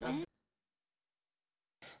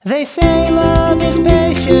They say love is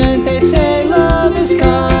patient, they say love is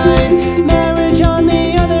kind. Marriage, on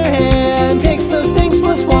the other hand, takes those things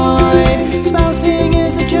plus wine. Spousing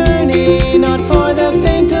is a journey, not for the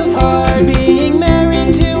faint of heart. Being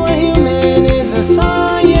married to a human is a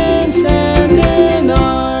science and an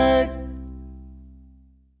art.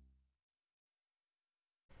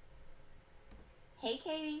 Hey,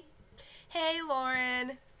 Katie. Hey,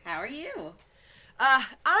 Lauren. How are you?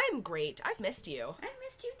 I'm great. I've missed you. I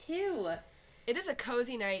missed you too. It is a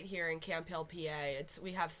cozy night here in Camp Hill, PA.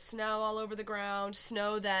 We have snow all over the ground.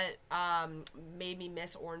 Snow that made me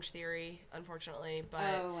miss Orange Theory, unfortunately, but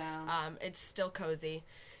Oh, wow. it's still cozy.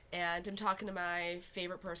 And I'm talking to my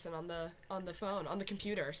favorite person on the phone, on the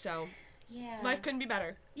computer. So Yeah. life couldn't be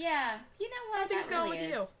better. Yeah. You know what? How are things That going really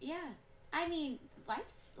with you? is. Yeah. I mean,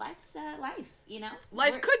 life's life, you know?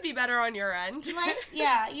 Life We're- could be better on your end. Life,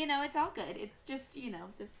 yeah, you know, it's all good. It's just, you know,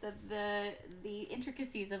 just the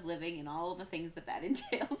intricacies of living and all the things that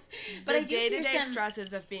entails. But the I do hear day-to-day some-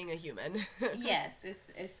 stresses of being a human. Yes,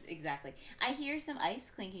 it's exactly. I hear some ice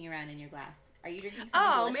clinking around in your glass. Are you drinking something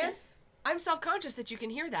Oh, man. delicious? I'm self-conscious that you can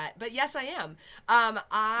hear that, but yes, I am.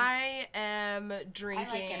 I am drinking.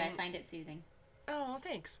 I like it. I find it soothing. Oh,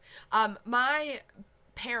 thanks. My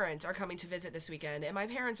parents are coming to visit this weekend, and my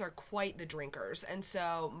parents are quite the drinkers. And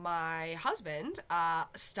so my husband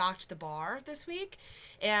stocked the bar this week,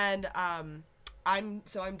 and I'm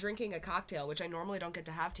drinking a cocktail, which I normally don't get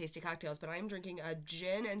to have tasty cocktails, but I am drinking a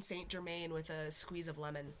gin and Saint Germain with a squeeze of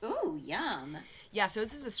lemon. Ooh, yum. Yeah, so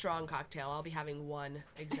this is a strong cocktail. I'll be having one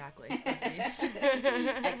exactly of these.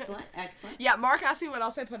 Excellent. Yeah, Mark asked me what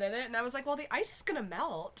else I put in it, and I was like, well, the ice is gonna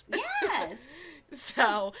melt. Yes.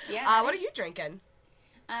 So, Yeah. what are you drinking?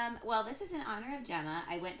 Well, this is in honor of Gemma.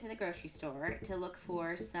 I went to the grocery store to look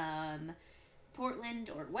for some Portland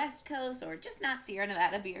or West Coast or just not Sierra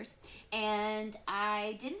Nevada beers, and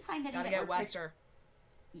I didn't find any. Gotta that get were Wester.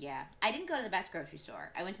 Yeah, I didn't go to the best grocery store.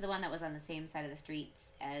 I went to the one that was on the same side of the street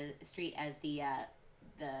as the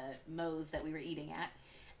Moe's that we were eating at.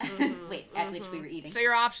 Which we were eating. So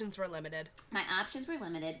your options were limited. My options were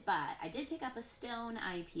limited, but I did pick up a Stone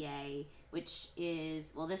IPA, which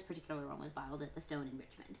is, well, this particular one was bottled at the Stone in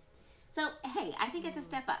Richmond. So, hey, I think it's a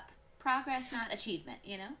step up. Progress, not achievement,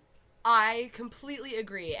 you know? I completely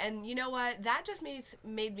agree. And you know what? That just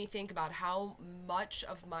made me think about how much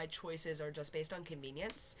of my choices are just based on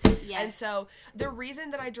convenience. Yes. And so the reason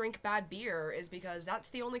that I drink bad beer is because that's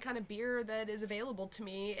the only kind of beer that is available to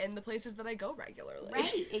me in the places that I go regularly.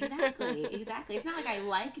 Right, exactly. It's not like I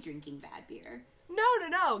like drinking bad beer.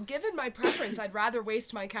 No. Given my preference, I'd rather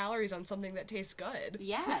waste my calories on something that tastes good.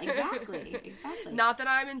 Yeah, exactly. Not that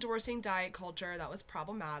I'm endorsing diet culture. That was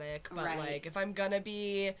problematic. But, Right. if I'm gonna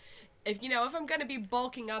be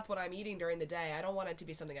bulking up what I'm eating during the day, I don't want it to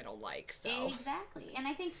be something I don't like, so. Exactly. And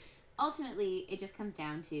I think ultimately it just comes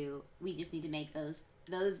down to we just need to make those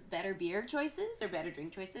better beer choices or better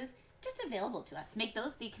drink choices just available to us. Make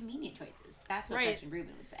those the convenient choices. That's what Right. Gretchen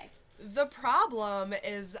Rubin would say. The problem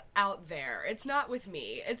is out there. It's not with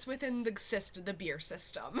me. It's within the beer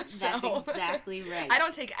system. So. That's exactly right. I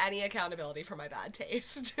don't take any accountability for my bad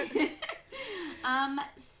taste.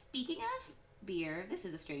 Speaking of beer, this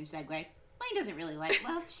is a strange segue. Lane doesn't really like,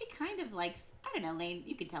 well, she kind of likes, I don't know, Lane,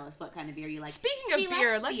 you can tell us what kind of beer you like. Speaking She of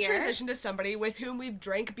beer, likes let's beer. transition to somebody with whom we've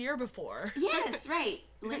drank beer before. Yes, right.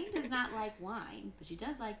 Lane does not like wine, but she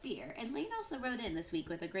does like beer. And Lane also wrote in this week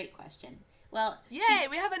with a great question. Well, Yay,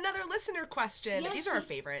 we have another listener question. Yeah, These are our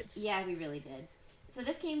favorites. Yeah, we really did. So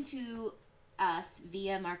this came to us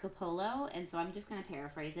via Marco Polo, and so I'm just going to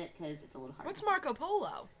paraphrase it because it's a little hard. What's Marco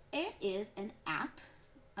Polo? It is an app,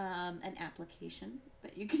 an application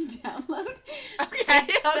that you can download. Okay,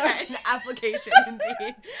 It's sort- an application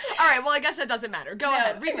indeed. All right, well, I guess it doesn't matter. Go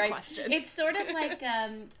ahead, read the right. question. It's sort of like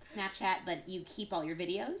Snapchat, but you keep all your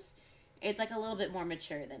videos. It's like a little bit more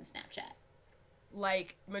mature than Snapchat.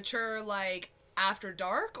 Like, mature, like, after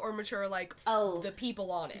dark, or mature, like, Oh. the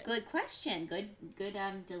people on it? Good question. Good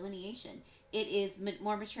delineation. It is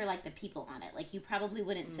more mature like the people on it. Like you probably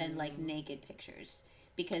wouldn't send like naked pictures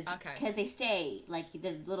because they stay like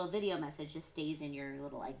the little video message just stays in your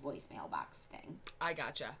little like voicemail box thing. I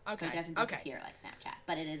gotcha. Okay. So it doesn't disappear like Snapchat,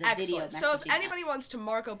 but it is a Excellent. video So if messaging anybody app. wants to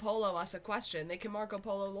Marco Polo us a question, they can Marco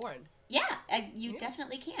Polo Lauren. Yeah, you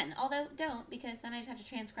definitely can. Although don't, because then I just have to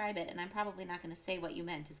transcribe it, and I'm probably not going to say what you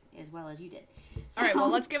meant as well as you did. So, All right, well,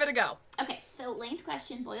 let's give it a go. Okay, so Lane's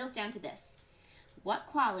question boils down to this. What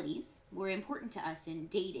qualities were important to us in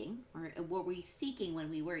dating, or were we seeking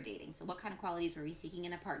when we were dating? So what kind of qualities were we seeking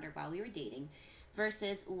in a partner while we were dating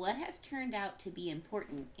versus what has turned out to be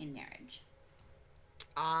important in marriage?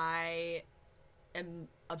 I am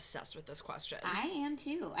obsessed with this question. I am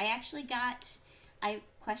too. I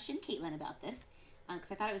questioned Caitlin about this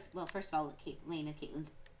because I thought it was, well, first of all, Lane is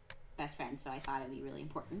Caitlin's best friend, so I thought it'd be really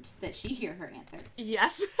important that she hear her answer.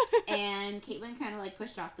 Yes. And Caitlin kind of like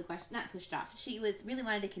pushed off the question, not pushed off, she really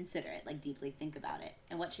wanted to consider it, like deeply think about it.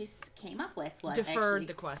 And what she came up with was deferred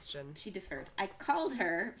the question. She deferred. I called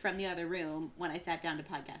her from the other room when I sat down to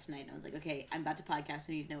podcast tonight, and I was like, okay, I'm about to podcast,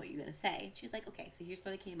 I need to know what you're going to say. She was like, okay, so here's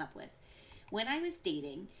what I came up with. When I was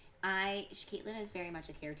dating, Caitlin is very much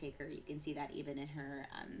a caretaker. You can see that even in her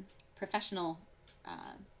professional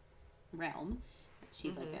realm.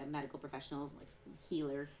 She's like a medical professional, like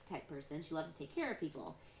healer type person. She loves to take care of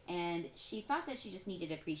people. And she thought that she just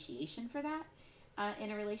needed appreciation for that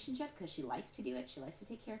in a relationship because she likes to do it. She likes to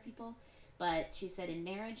take care of people. But she said in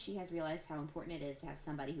marriage, she has realized how important it is to have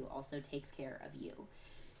somebody who also takes care of you,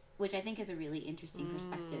 which I think is a really interesting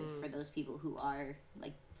perspective for those people who are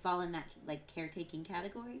like fall in that like caretaking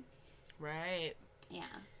category. Right. Yeah.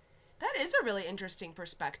 That is a really interesting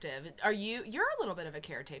perspective. You're a little bit of a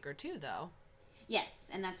caretaker too, though. Yes,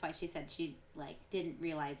 and that's why she said she like didn't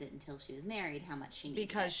realize it until she was married how much she needed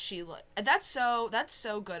because it. That's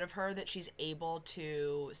so good of her that she's able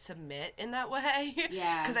to submit in that way.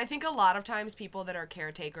 Yeah. Because I think a lot of times people that are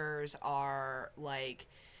caretakers are like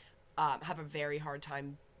have a very hard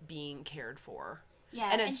time being cared for. Yeah,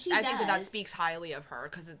 and I think that speaks highly of her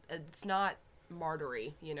because it's not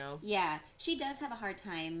martyry, you know. Yeah, she does have a hard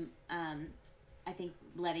time. I think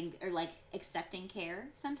letting or like accepting care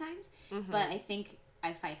sometimes, but I think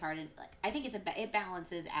I fight hard and like I think it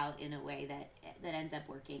balances out in a way that ends up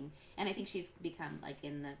working. And I think she's become like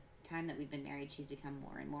in the time that we've been married, she's become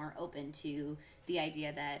more and more open to the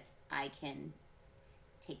idea that I can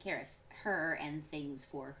take care of her and things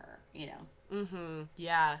for her, you know.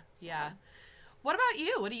 Yeah. So. Yeah. What about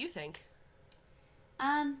you? What do you think?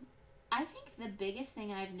 I think the biggest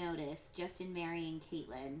thing I've noticed just in marrying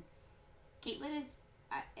Caitlin is,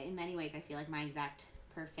 in many ways, I feel like my exact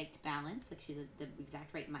perfect balance. Like, she's the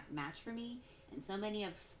exact right match for me. And so many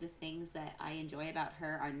of the things that I enjoy about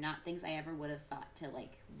her are not things I ever would have thought to,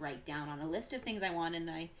 like, write down on a list of things I want in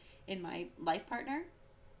my life partner.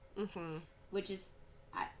 Which is,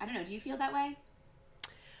 I don't know, do you feel that way?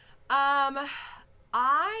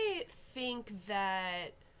 I think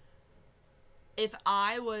that if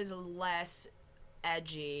I was less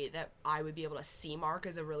edgy, that I would be able to see Mark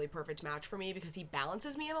as a really perfect match for me because he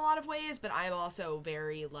balances me in a lot of ways, but I'm also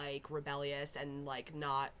very like rebellious and like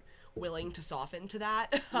not willing to soften to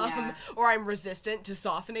that. Or I'm resistant to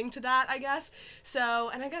softening to that, I guess. So,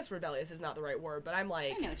 and I guess rebellious is not the right word, but I'm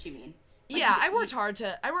like, I know what you mean. Like, yeah, I worked hard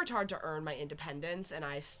to earn my independence, and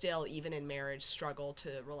I still, even in marriage, struggle to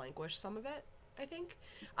relinquish some of it, I think.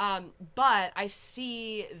 But I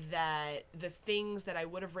see that the things that I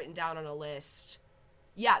would have written down on a list,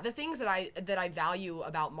 the things that I value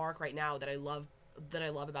about Mark right now, that I love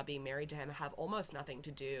about being married to him, have almost nothing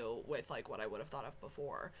to do with like what I would have thought of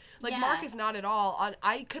before. Like, Mark is not at all on.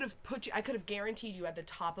 I could have guaranteed you at the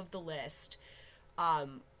top of the list,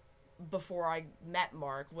 before I met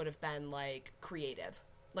Mark, would have been like creative,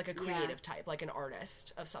 like a creative type, like an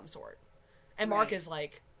artist of some sort. And Mark is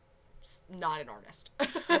like not an artist.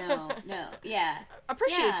 No, yeah.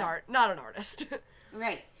 Appreciates art, not an artist.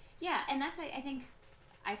 Right. Yeah, and that's, I think,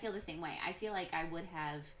 I feel the same way. I feel like I would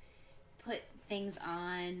have put things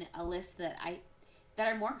on a list that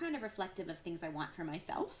are more kind of reflective of things I want for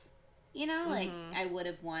myself. You know, like I would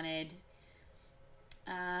have wanted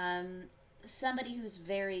somebody who's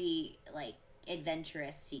very like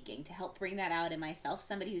adventurous seeking to help bring that out in myself.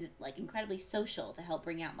 Somebody who's like incredibly social to help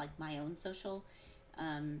bring out like my own social.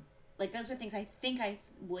 Like those are things I think I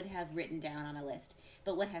would have written down on a list.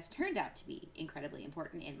 But what has turned out to be incredibly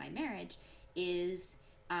important in my marriage is,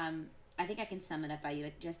 I think I can sum it up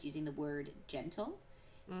by just using the word gentle.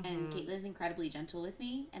 And Caitlin's incredibly gentle with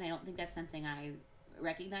me, and I don't think that's something I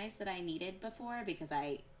recognized that I needed before, because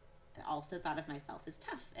I also thought of myself as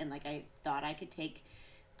tough, and like I thought I could take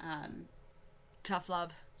tough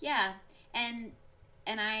love. Yeah, and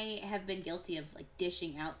I have been guilty of like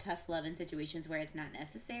dishing out tough love in situations where it's not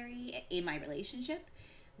necessary in my relationship.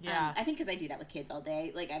 Yeah. I think because I do that with kids all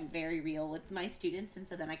day. Like, I'm very real with my students, and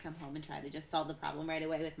so then I come home and try to just solve the problem right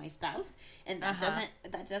away with my spouse. And that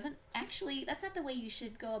doesn't actually, that's not the way you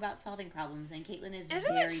should go about solving problems. And Caitlin is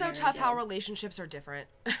Isn't very, it so very tough good. how relationships are different?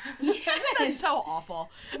 Yes. Isn't that so awful?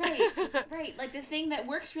 Right. Like, the thing that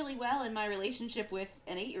works really well in my relationship with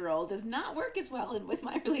an 8-year-old does not work as well with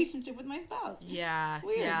my relationship with my spouse. Yeah.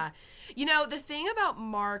 Weird. Yeah. You know, the thing about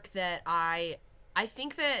Mark that I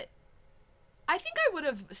think that I think I would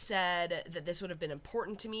have said that this would have been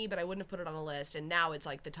important to me, but I wouldn't have put it on a list, and now it's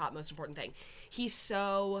like the top most important thing. He's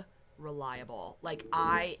so reliable. Like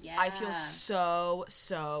I feel so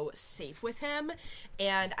safe with him,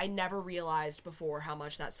 and I never realized before how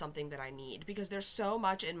much that's something that I need, because there's so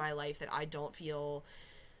much in my life that I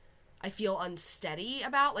feel unsteady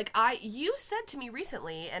about. Like you said to me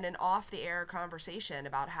recently in an off the air conversation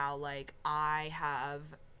about how like I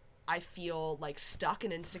feel like stuck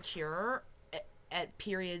and insecure at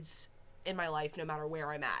periods in my life, no matter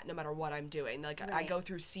where I'm at, no matter what I'm doing. Like right. I go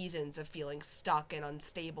through seasons of feeling stuck and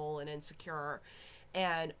unstable and insecure,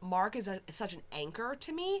 and Mark is such an anchor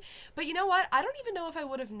to me. But you know what? I don't even know if I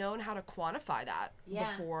would have known how to quantify that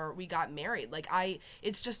before we got married. Like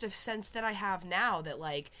it's just a sense that I have now that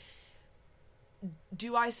like,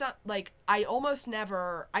 I almost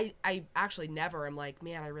never, I actually never am like,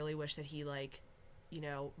 man, I really wish that he like, you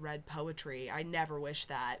know, read poetry. I never wish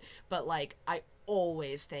that. But like, I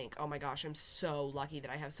always think, oh my gosh, I'm so lucky that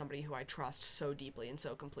I have somebody who I trust so deeply and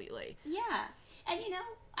so completely. Yeah. And you know,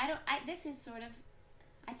 this is sort of,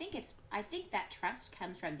 I think that trust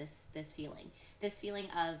comes from this feeling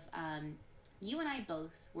of, you and I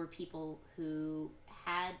both were people who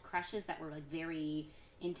had crushes that were like very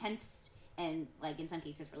intense, and like in some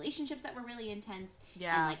cases relationships that were really intense.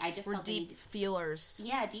 Yeah. And like I just felt deep feelers.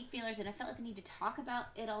 Yeah, deep feelers, and I felt like the need to talk about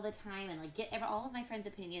it all the time and like get all of my friends'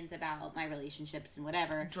 opinions about my relationships and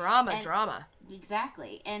whatever. Drama.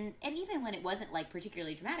 Exactly. And even when it wasn't like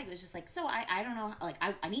particularly dramatic, it was just like, so I don't know, like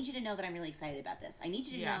I need you to know that I'm really excited about this. I need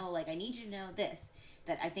you to know, like I need you to know this,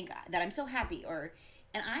 that I think that I'm so happy,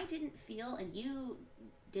 and I didn't feel, and you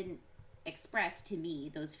didn't express to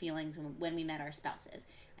me those feelings when we met our spouses.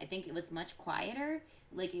 I think it was much quieter.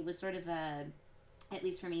 Like it was sort of at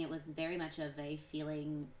least for me, it was very much of a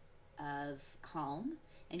feeling of calm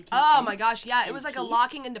and content. Oh my gosh, yeah. It was like peace. A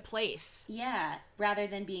locking into place. Yeah. Rather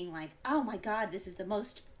than being like, oh my God, this is the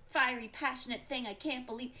most fiery, passionate thing. I can't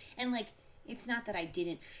believe. And like, it's not that I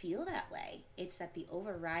didn't feel that way. It's that the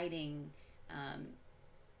overriding,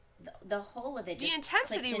 the whole of it. The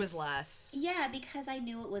intensity was less. Yeah, because I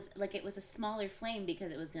knew it was a smaller flame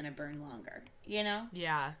because it was going to burn longer, you know?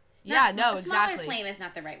 Yeah. Exactly. Exactly. Smaller flame is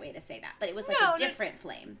not the right way to say that, but it was like a different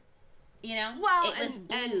flame, you know? Well, it was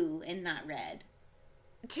blue and not red.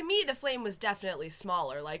 To me, the flame was definitely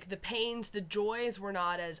smaller. Like, the pains, the joys were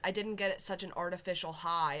not as... I didn't get such an artificial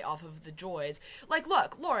high off of the joys. Like,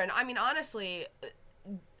 look, Lauren, I mean, honestly...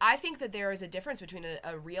 I think that there is a difference between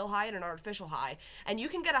a real high and an artificial high. And you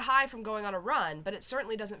can get a high from going on a run, but it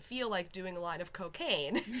certainly doesn't feel like doing a line of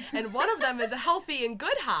cocaine. And one of them is a healthy and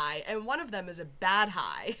good high, and one of them is a bad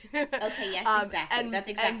high. Okay, yes, exactly. That's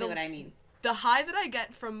exactly what I mean. The high that I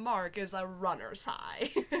get from Mark is a runner's high.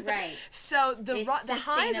 Right. So the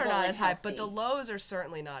highs are not as high, but the lows are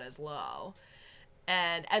certainly not as low.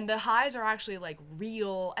 And the highs are actually like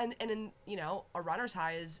real, and in, you know, a runner's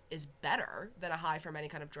high is better than a high from any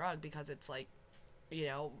kind of drug because it's like, you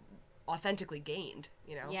know, authentically gained,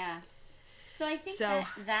 you know? Yeah. So I think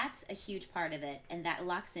that's a huge part of it, and that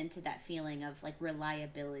locks into that feeling of like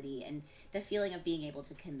reliability and the feeling of being able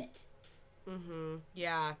to commit. Mm-hmm.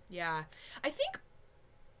 Yeah. I think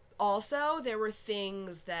also there were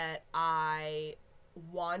things that I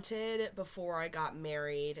wanted before I got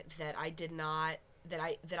married that I did not, that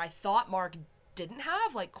I thought Mark didn't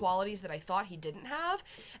have, like qualities that I thought he didn't have,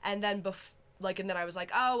 and then and then I was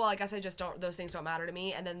like, oh well, I guess I just don't, those things don't matter to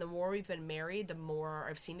me. And then the more we've been married, the more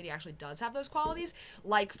I've seen that he actually does have those qualities.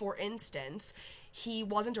 Like, for instance, he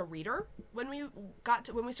wasn't a reader when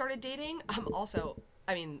we started dating. Also,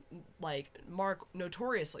 I mean, like, Mark,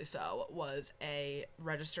 notoriously so, was a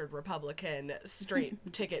registered Republican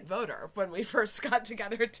straight ticket voter when we first got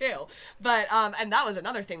together, too. But, and that was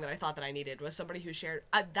another thing that I thought that I needed, was somebody who shared,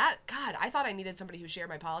 I thought I needed somebody who shared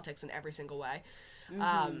my politics in every single way.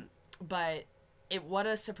 Mm-hmm. But what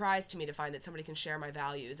a surprise to me to find that somebody can share my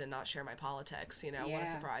values and not share my politics, you know, What a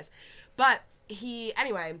surprise. But he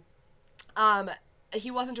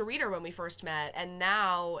wasn't a reader when we first met, and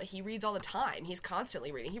now he reads all the time. He's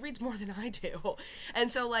constantly reading. He reads more than I do. And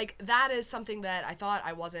so, like, that is something that I thought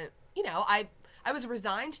I wasn't, you know, I was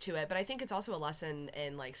resigned to it, but I think it's also a lesson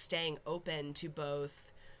in, like, staying open to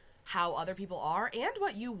both how other people are and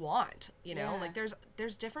what you want, you know? Like,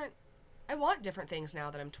 there's different, I want different things now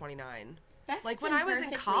that I'm 29. Like, when I was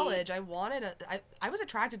in college, I was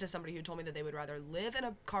attracted to somebody who told me that they would rather live in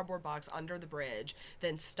a cardboard box under the bridge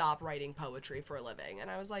than stop writing poetry for a living.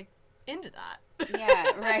 And I was like, into that.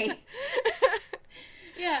 Yeah, right.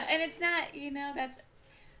 Yeah, and it's not, you know,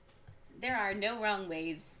 there are no wrong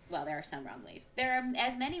ways. Well, there are some wrong ways. There are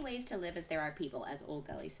as many ways to live as there are people, as Old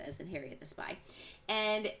Gully says in Harriet the Spy.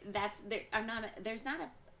 And there's not a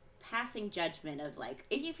passing judgment of like,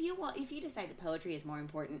 if you decide that poetry is more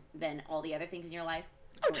important than all the other things in your life.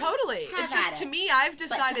 Oh, totally. It's just, to me, I've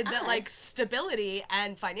decided that, like, stability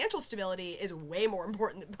and financial stability is way more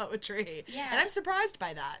important than poetry. Yeah. And I'm surprised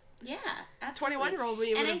by that. Yeah, absolutely. 21-year-old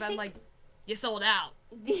me would have been like, you sold out.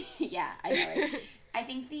 Yeah, I know, right? I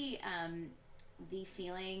think the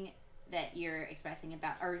feeling that you're expressing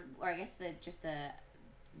about, or I guess the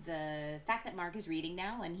fact that Mark is reading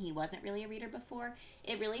now and he wasn't really a reader before,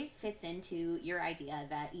 it really fits into your idea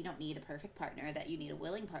that you don't need a perfect partner, that you need a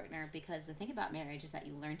willing partner, because the thing about marriage is that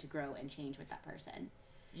you learn to grow and change with that person.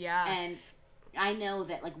 Yeah. And I know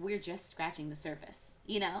that, like, we're just scratching the surface,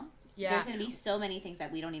 you know? Yeah. There's going to be so many things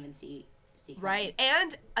that we don't even see. Right.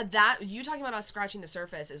 And that, you talking about us scratching the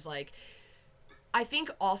surface is, like, I think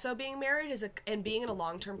also being married and being in a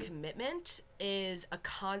long-term commitment is a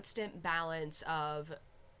constant balance of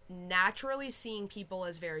naturally seeing people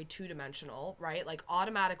as very two-dimensional, right? Like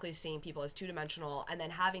automatically seeing people as two-dimensional and then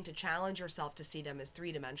having to challenge yourself to see them as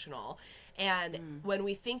three-dimensional. And when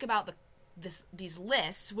we think about these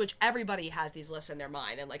lists, which everybody has these lists in their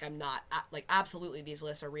mind, and like I'm not like absolutely these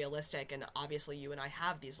lists are realistic, and obviously you and I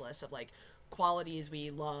have these lists of like qualities we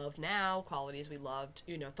love now, qualities we loved,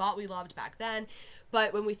 thought we loved back then.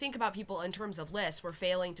 But when we think about people in terms of lists, we're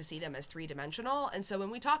failing to see them as three-dimensional. And so when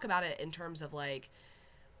we talk about it in terms of like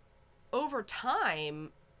over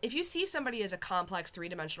time, if you see somebody as a complex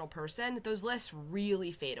three-dimensional person, those lists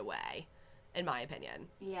really fade away, in my opinion.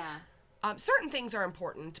 Yeah. Certain things are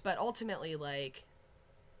important, but ultimately, like,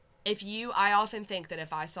 I often think that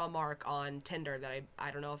if I saw Mark on Tinder, that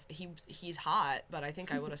I don't know if he's hot, but I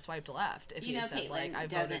think I would have swiped left if he had said, like, I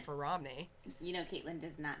voted for Romney. Caitlin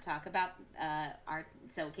does not talk about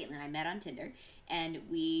so Caitlin and I met on Tinder, and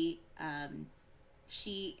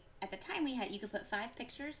at the time you could put 5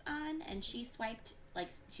 pictures on, and she swiped, like,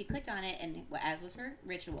 she clicked on it, and as was her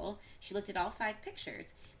ritual, she looked at all 5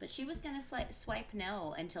 pictures, but she was going to swipe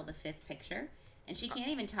no until the 5th picture, and she can't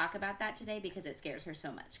even talk about that today because it scares her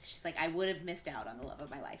so much. She's like, I would have missed out on the love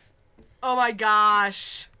of my life. Oh my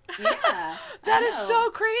gosh. Yeah. That is so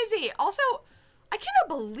crazy. Also, I cannot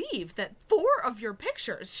believe that 4 of your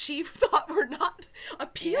pictures she thought were not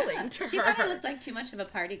appealing to her. She thought I looked like too much of a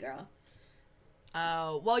party girl.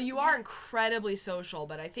 Oh, well, you are incredibly social,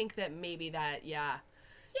 but I think that maybe that, Yeah.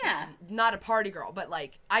 Not a party girl, but,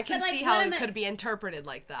 like, I can see how it could be interpreted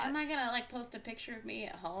like that. Am I gonna, like, post a picture of me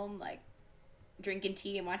at home, like, drinking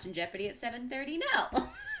tea and watching Jeopardy at 7:30? No.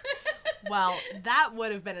 Well, that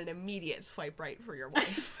would have been an immediate swipe right for your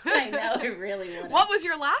wife. I know, it really would have. What was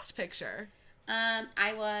your last picture?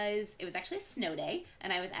 It was actually a snow day,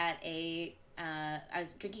 and I was at I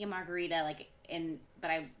was drinking a margarita, like, but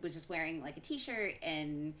I was just wearing, like, a t-shirt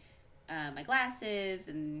and my glasses,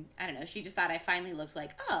 and I don't know, she just thought I finally looked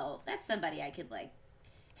like, oh, that's somebody I could, like,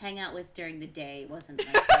 hang out with during the day. It wasn't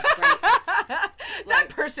like that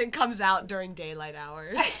person comes out during daylight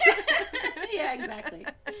hours. Yeah, exactly.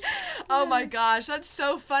 Oh my gosh, that's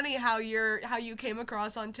so funny how you came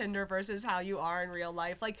across on Tinder versus how you are in real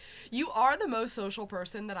life. Like, you are the most social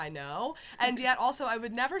person that I know, and yet also I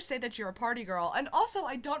would never say that you're a party girl. And also,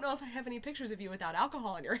 I don't know if I have any pictures of you without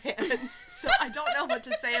alcohol in your hands, so I don't know what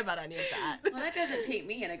to say about any of that. Well, that doesn't paint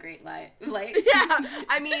me in a great light. Yeah,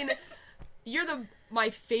 I mean, you're my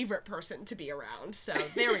favorite person to be around, so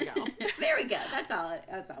there we go. There we go. That's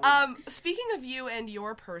all. Speaking of you and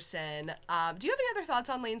your person, do you have any other thoughts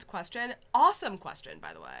on Lane's question? Awesome question,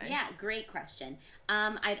 by the way. Yeah, great question.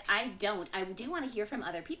 I don't. I do want to hear from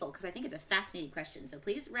other people because I think it's a fascinating question. So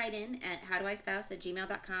please write in at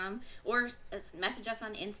howdoispouse@gmail.com or message us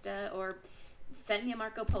on Insta or send me a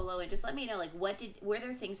Marco Polo and just let me know, like, were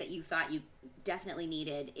there things that you thought you definitely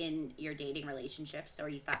needed in your dating relationships, or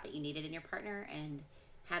you thought that you needed in your partner, and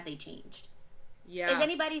had they changed? Yeah. Is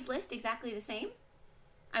anybody's list exactly the same?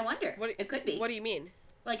 I wonder. It could be. What do you mean?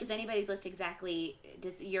 Like, is anybody's list exactly,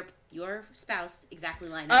 does your spouse exactly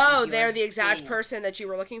line up? Oh, they're the exact person that you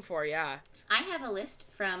were looking for, yeah. I have a list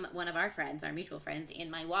from one of our friends, our mutual friends, in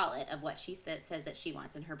my wallet of what she says that she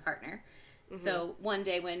wants in her partner. Mm-hmm. So one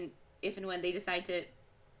day if and when they decide to,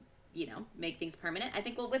 make things permanent, I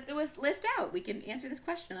think we'll whip the list out. We can answer this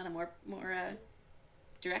question on a more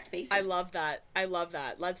direct basis. I love that.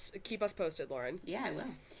 Let's keep us posted, Lauren. Yeah, I will.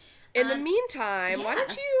 In the meantime, why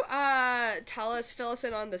don't you fill us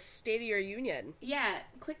in on the State of Your Union? Yeah,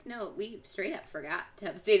 quick note, we straight up forgot to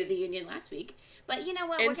have State of the Union last week. But you know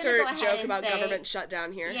what, Insert we're going to go ahead joke about government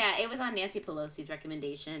shutdown here. Yeah, it was on Nancy Pelosi's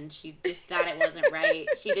recommendation. She just thought it wasn't right.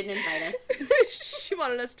 She didn't invite us. She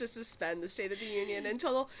wanted us to suspend the State of the Union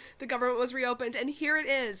until the government was reopened. And here it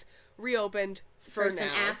is, reopened for now. Some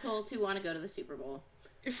assholes who want to go to the Super Bowl.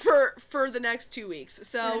 For the next 2 weeks.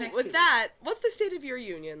 So with that, what's the state of your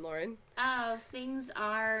union, Lauren? Oh, things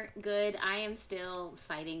are good. I am still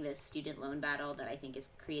fighting this student loan battle that I think is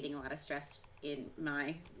creating a lot of stress in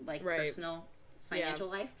my personal financial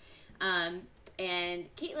life. And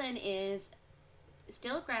Caitlin is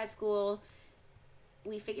still at grad school.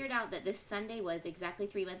 We figured out that this Sunday was exactly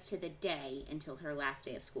 3 months to the day until her last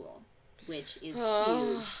day of school, which is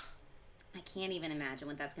huge. I can't even imagine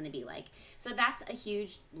what that's going to be like. So that's a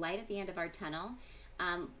huge light at the end of our tunnel.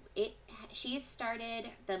 She has started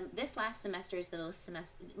this last semester is the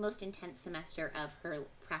most intense semester of her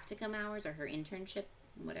practicum hours or her internship,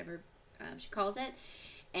 whatever she calls it,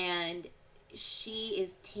 and she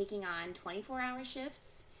is taking on 24-hour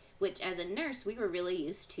shifts, which as a nurse we were really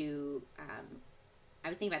used to. I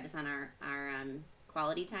was thinking about this on our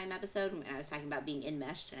quality time episode when I was talking about being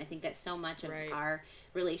enmeshed, and I think that so much of our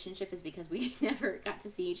relationship is because we never got to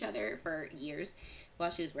see each other for years while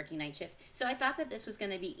she was working night shift. So I thought that this was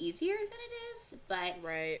going to be easier than it is, but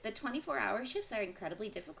the 24-hour shifts are incredibly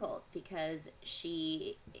difficult because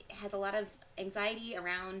she has a lot of anxiety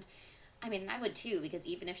around. I mean, I would too, because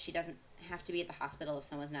even if she doesn't have to be at the hospital if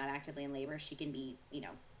someone's not actively in labor, she can be,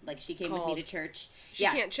 like she came with me to church. She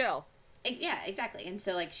can't chill. Yeah, exactly. And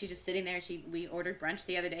so, she's just sitting there. We ordered brunch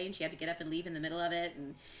the other day, and she had to get up and leave in the middle of it.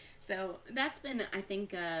 And so that's been, I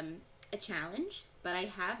think, a challenge. But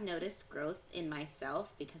I have noticed growth in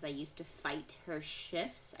myself because I used to fight her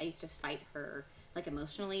shifts. I used to fight her,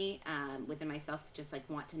 emotionally within myself, just,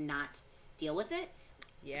 want to not deal with it.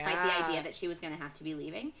 Yeah. Fight the idea that she was going to have to be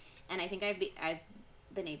leaving. And I think I've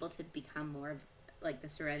been able to become more of, the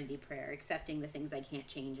Serenity Prayer, accepting the things I can't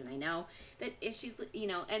change. And I know that if she's,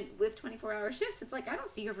 and with 24-hour shifts, it's I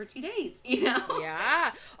don't see her for 2 days,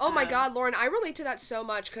 Yeah. Oh my God, Lauren, I relate to that so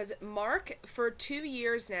much because Mark, for 2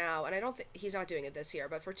 years now, and I don't think he's not doing it this year,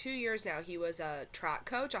 but for 2 years now, he was a track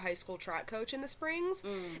coach, a high school track coach in the Springs,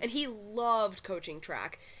 and he loved coaching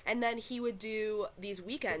track. And then he would do these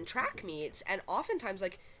weekend track meets, and oftentimes,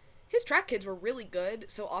 his track kids were really good,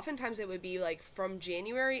 so oftentimes it would be, from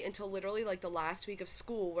January until literally, the last week of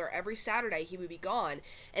school, where every Saturday he would be gone,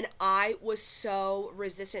 and I was so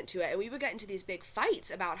resistant to it, and we would get into these big fights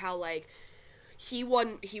about how, he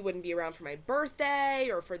wouldn't be around for my birthday,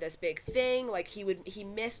 or for this big thing, he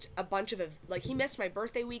missed a bunch of, he missed my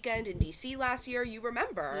birthday weekend in D.C. last year, you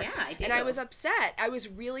remember? Yeah, I did. And I was upset. I was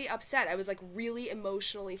really upset. I was, really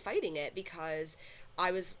emotionally fighting it, because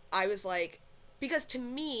I was because to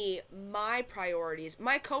me, my priorities,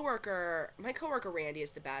 my coworker Randy is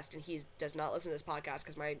the best, and he does not listen to this podcast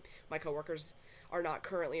because my coworkers are not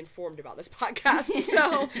currently informed about this podcast.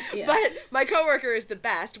 So, but my coworker is the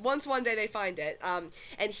best. Once one day they find it,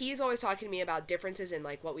 and he's always talking to me about differences in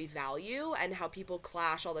what we value and how people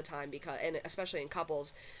clash all the time and especially in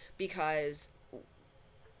couples, because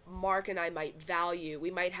Mark and I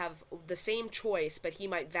we might have the same choice, but he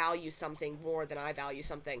might value something more than I value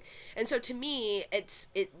something. And so to me,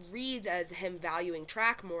 it reads as him valuing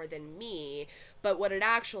track more than me, but what it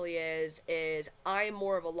actually is I'm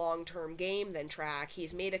more of a long-term game than track.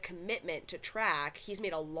 He's made a commitment to track. He's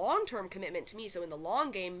made a long-term commitment to me. So in the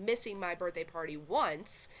long game, missing my birthday party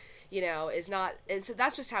once, is not, and so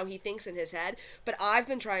that's just how he thinks in his head. But I've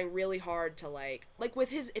been trying really hard to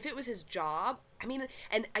with if it was his job, I mean,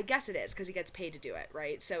 and I guess it is because he gets paid to do it,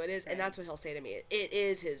 right? So it is, and that's what he'll say to me. It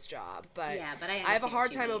is his job, but I have a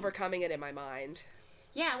hard time overcoming it in my mind.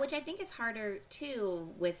 Yeah, which I think is harder too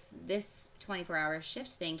with this 24-hour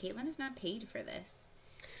shift thing. Caitlin is not paid for this.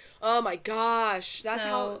 Oh my gosh,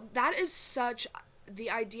 that is such. The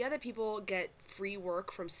idea that people get free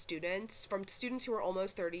work from students who are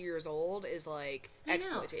almost 30 years old is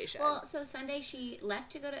exploitation. Well, so Sunday she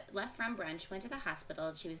left from brunch, went to the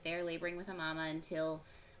hospital. She was there laboring with a mama until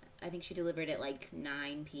I think she delivered at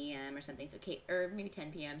 9 p.m. or something. So or maybe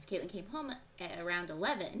 10 p.m. So Caitlin came home at around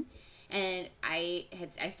 11, and I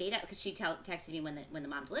stayed up because she texted me when the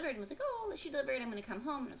mom delivered and was like, "Oh, she delivered. I'm going to come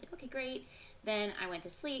home." And I was like, "Okay, great." Then I went to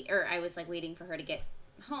sleep, or I was waiting for her to get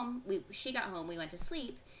home. She got home. We went to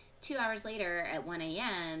sleep. 2 hours later at 1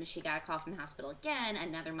 a.m., she got a call from the hospital again.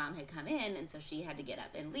 Another mom had come in, and so she had to get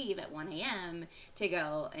up and leave at 1 a.m. to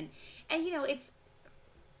go. And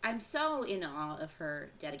I'm so in awe of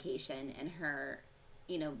her dedication and her,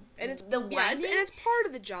 you know, and it's the whining, and it's part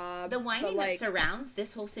of the job. The whining that surrounds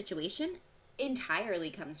this whole situation entirely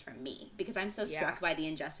comes from me, because I'm so struck by the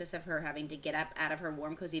injustice of her having to get up out of her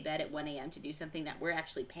warm, cozy bed at 1 a.m. to do something that we're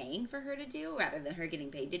actually paying for her to do, rather than her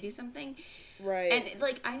getting paid to do something. Right. And,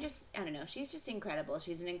 like, I don't know, she's just incredible.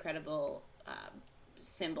 She's an incredible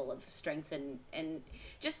symbol of strength and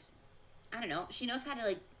just, I don't know, she knows how to,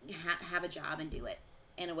 like, have a job and do it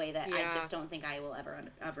in a way that I just don't think I will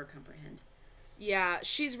ever comprehend. Yeah,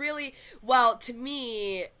 she's really, well, to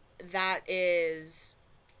me, that is,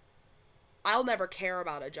 I'll never care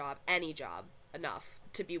about a job, any job, enough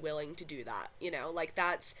to be willing to do that. You know, like,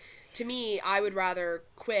 that's, to me, I would rather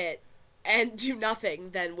quit and do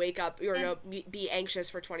nothing than wake up or be anxious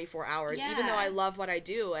for 24 hours, even though I love what I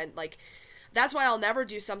do. And, like, that's why I'll never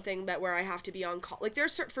do something where I have to be on call. Like,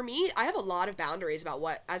 for me, I have a lot of boundaries about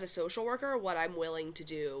what, as a social worker, what I'm willing to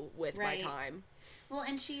do with my time. Well,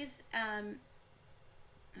 and she's, oh,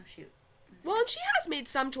 shoot. Well, and she has made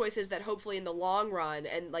some choices that hopefully in the long run,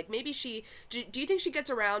 and, like, maybe do you think she gets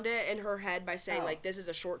around it in her head by saying, like, this is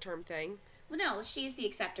a short-term thing? Well, no, she's the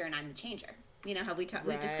acceptor and I'm the changer. You know how we've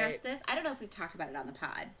discussed this? I don't know if we've talked about it on the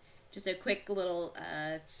pod. Just a quick little...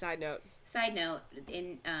 Side note,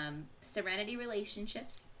 in Serenity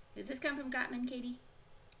relationships. Does this come from Gottman, Katie?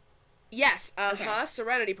 Yes, okay.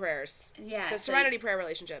 Serenity prayers. Yeah. The Serenity prayer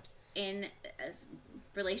relationships. In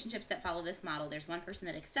relationships that follow this model, there's one person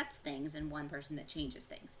that accepts things and one person that changes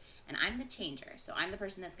things. And I'm the changer, so I'm the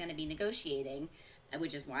person that's going to be negotiating,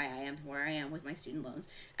 which is why I am where I am with my student loans.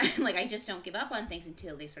 Like, I just don't give up on things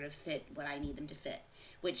until they sort of fit what I need them to fit,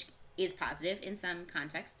 which is positive in some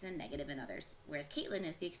contexts and negative in others. Whereas Caitlin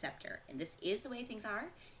is the acceptor, and this is the way things are.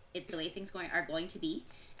 It's the way things are going to be,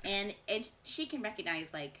 and she can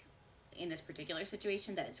recognize, like, in this particular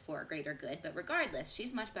situation, that it's for a greater good. But regardless,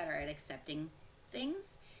 she's much better at accepting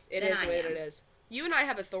things. It is the way that it is. You and I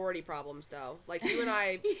have authority problems, though. Like, you and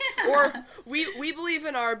I, or we believe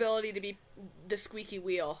in our ability to be the squeaky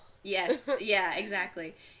wheel. Yes. Yeah.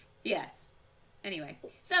 Exactly. Yes. Anyway,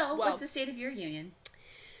 so what's the state of your union?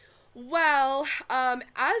 Well,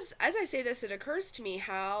 as I say this, it occurs to me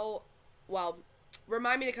how, well,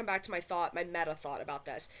 remind me to come back to my meta thought about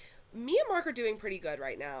this. Me and Mark are doing pretty good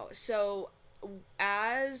right now. So,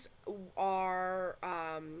 as our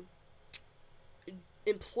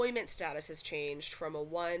employment status has changed from a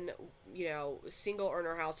single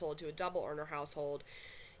earner household to a double earner household,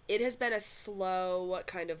 it has been a slow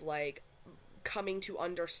kind of, like, coming to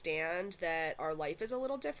understand that our life is a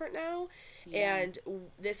little different now. Yeah. And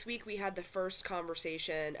this week we had the first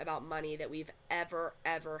conversation about money that we've ever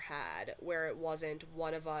had, where it wasn't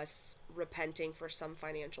one of us repenting for some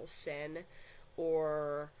financial sin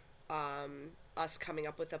or us coming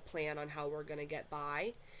up with a plan on how we're going to get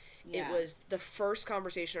by. Yeah. It was the first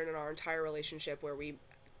conversation in our entire relationship where we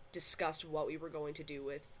discussed what we were going to do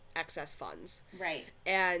with excess funds. Right.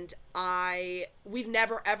 And we've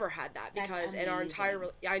never ever had that, because in our entire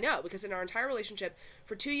relationship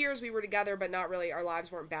for 2 years we were together, but not really, our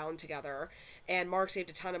lives weren't bound together, and Mark saved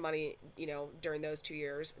a ton of money, during those 2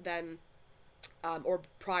 years. Then or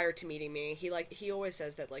prior to meeting me, he always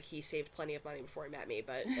says that, like, he saved plenty of money before he met me,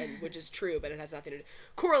 which is true, but it has nothing to do,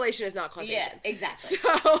 correlation is not causation. Yeah, exactly.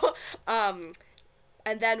 So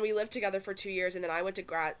and then we lived together for 2 years, and then I went to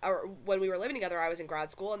when we were living together, I was in grad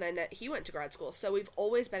school, and then he went to grad school. So we've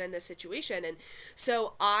always been in this situation. And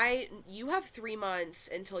so you have 3 months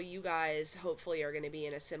until you guys hopefully are going to be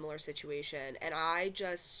in a similar situation. And I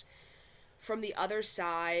just, from the other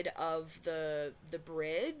side of the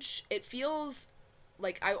bridge, it feels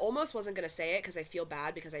like I almost wasn't going to say it because I feel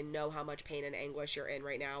bad, because I know how much pain and anguish you're in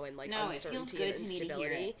right now, and, like, uncertainty and instability. No, it feels good to me to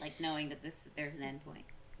hear it, like, knowing that there's an end point.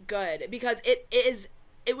 Good, because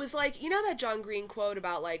it was like, that John Green quote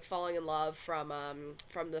about, like, falling in love from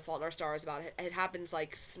The Fault in Our Stars, about it happens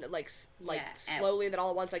like slowly, and then all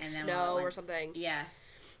at once, like snow or something.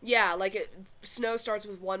 Yeah, like snow starts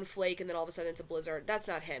with one flake and then all of a sudden it's a blizzard. That's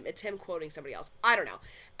not him. It's him quoting somebody else. I don't know.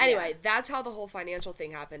 Anyway, that's how the whole financial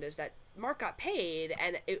thing happened, is that Mark got paid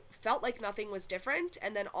and it felt like nothing was different,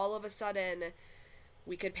 and then all of a sudden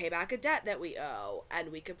we could pay back a debt that we owe,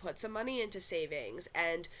 and we could put some money into savings,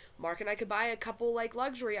 and Mark and I could buy a couple, like,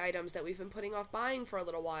 luxury items that we've been putting off buying for a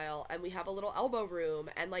little while, and we have a little elbow room,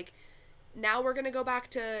 and, like, now we're gonna go back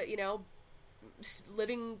to,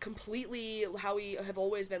 living completely how we have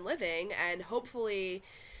always been living, and hopefully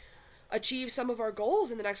achieve some of our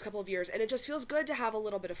goals in the next couple of years, and it just feels good to have a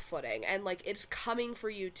little bit of footing, and like it's coming for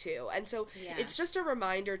you too. And so it's just a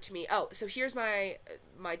reminder to me. Oh, so here's my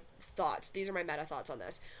thoughts. These are my meta thoughts on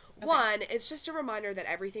this. Okay. One, it's just a reminder that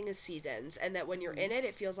everything is seasons, and that when you're in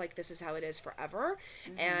it feels like this is how it is forever.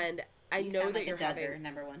 And I know that like you're having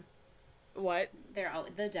number one. What?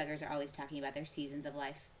 The Duggars are always talking about their seasons of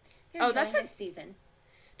life. That's a season.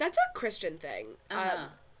 That's a Christian thing.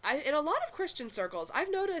 In a lot of Christian circles,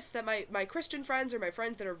 I've noticed that my Christian friends, or my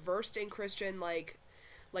friends that are versed in Christian like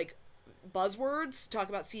buzzwords, talk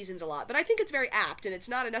about seasons a lot. But I think it's very apt, and it's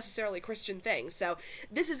not a necessarily Christian thing. So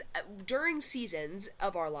this is during seasons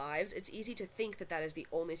of our lives. It's easy to think that is the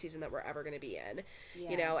only season that we're ever going to be in,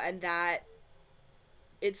 and that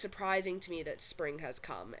it's surprising to me that spring has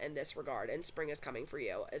come in this regard, and spring is coming for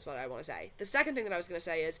you, is what I want to say. The second thing that I was going to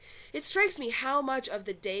say is, it strikes me how much of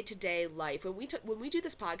the day-to-day life, when we do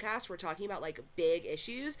this podcast, we're talking about like big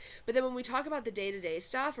issues, but then when we talk about the day-to-day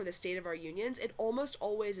stuff or the state of our unions, it almost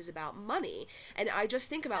always is about money. And I just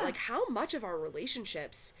think about like how much of our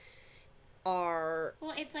relationships are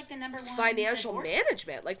it's like the number one financial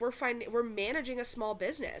management. Like we're managing a small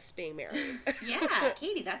business being married. Yeah,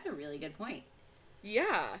 Katie, that's a really good point.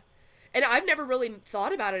 Yeah. And I've never really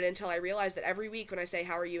thought about it until I realized that every week when I say,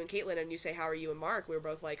 how are you and Caitlin, and you say, how are you and Mark, we were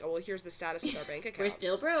both like, oh, well, here's the status of our bank accounts. We're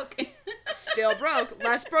still broke. Still broke.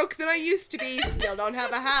 Less broke than I used to be. Still don't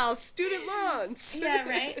have a house. Student loans. Yeah,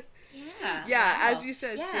 right? Yeah. Yeah, wow. As you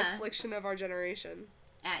said, it's the affliction of our generation.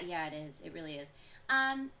 Yeah, it is. It really is.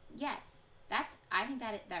 Yes. I think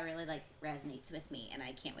that really, like, resonates with me, and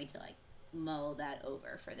I can't wait to, like, mull that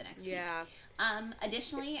over for the next week.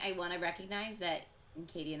 Additionally, I want to recognize that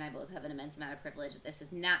Katie and I both have an immense amount of privilege. This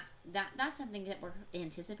is not something that we're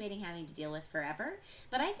anticipating having to deal with forever,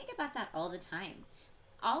 but I think about that all the time.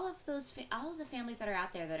 All of the families that are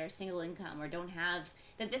out there that are single income or don't have,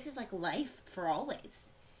 that this is like life for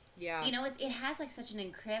always. Yeah. It has like such an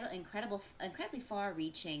incredibly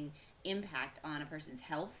far-reaching impact on a person's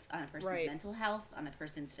health, on a person's mental health, on a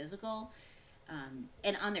person's physical.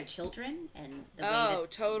 And on their children, and the way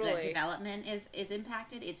that the development is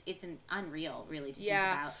impacted. It's an unreal, really, to think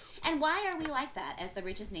about. And why are we like that as the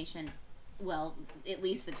richest nation? Well, at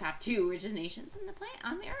least the top 2 richest nations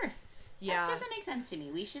on the earth. Yeah, that doesn't make sense to me.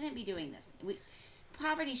 We shouldn't be doing this.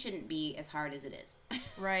 Poverty shouldn't be as hard as it is.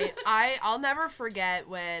 Right. I'll never forget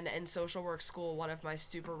when in social work school, one of my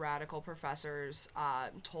super radical professors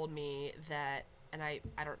told me that, and I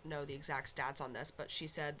don't know the exact stats on this, but she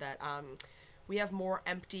said that we have more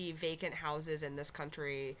empty, vacant houses in this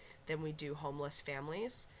country than we do homeless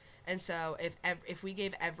families. And so if we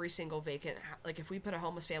gave every single vacant, like if we put a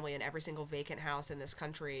homeless family in every single vacant house in this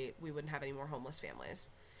country, we wouldn't have any more homeless families.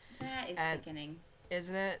 That is sickening.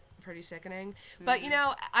 Isn't it pretty sickening? Mm-hmm. But,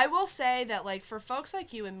 I will say that, like, for folks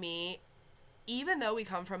like you and me, even though we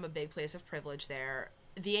come from a big place of privilege there,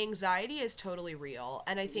 the anxiety is totally real.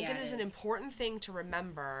 And I think it is an important thing to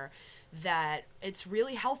remember, that it's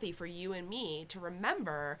really healthy for you and me to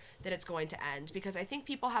remember that it's going to end, because I think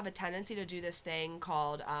people have a tendency to do this thing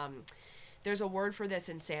called, there's a word for this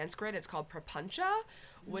in Sanskrit, it's called prapancha,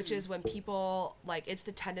 which is when people, like, it's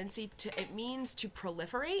the tendency it means to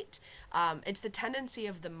proliferate. It's the tendency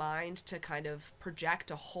of the mind to kind of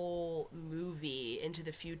project a whole movie into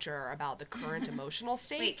the future about the current emotional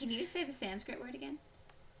state. Wait, can you say the Sanskrit word again?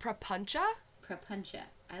 Prapancha? Prapancha.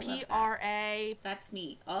 I love P-R-A. That's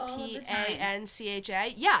me all the time.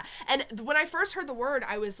 P-A-N-C-H-A. Yeah. And when I first heard the word,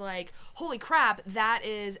 I was like, holy crap, that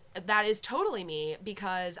is totally me,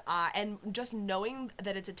 because and just knowing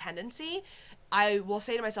that it's a tendency, I will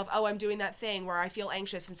say to myself, oh, I'm doing that thing where I feel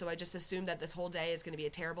anxious, and so I just assume that this whole day is going to be a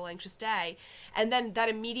terrible, anxious day. And then that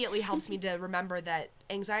immediately helps me to remember that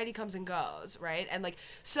anxiety comes and goes, right? And, like,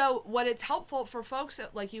 so what it's helpful for folks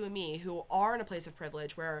like you and me who are in a place of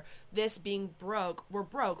privilege where this being broke,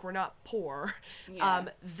 we're not poor,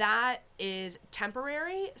 that is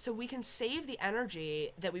temporary, so we can save the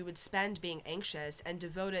energy that we would spend being anxious and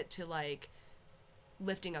devote it to, like,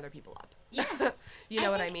 lifting other people up. Yes. You know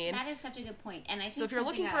what I mean? That is such a good point. And I think so if you're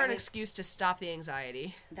looking for an excuse to stop the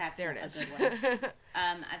anxiety, there it is. Good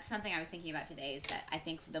one. Something I was thinking about today is that I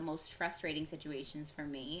think the most frustrating situations for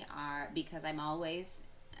me are because I'm always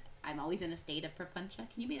in a state of prapancha. Can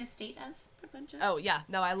you be in a state of prapancha? Oh, yeah.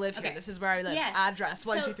 No, I live here. This is where I live. Yes. Address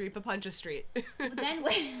 123 Papuncha Street. then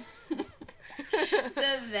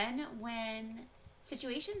when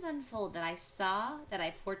situations unfold that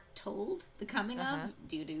I foretold the coming of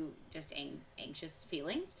due to just anxious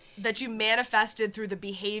feelings. That you manifested through the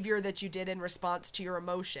behavior that you did in response to your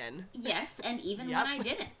emotion. Yes, and even when I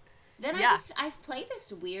didn't. Then I've played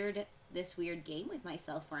this weird game with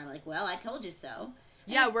myself where I'm like, well, I told you so.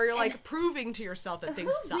 Yeah, where you're like proving to yourself that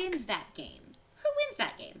things suck. Who wins that game? Who wins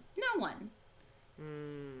that game? No one.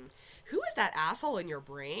 Who is that asshole in your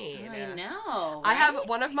brain? I know. Right? I have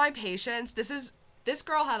one of my patients. This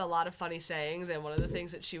girl had a lot of funny sayings, and one of the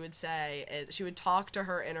things that she would say is she would talk to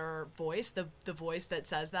her inner voice, the voice that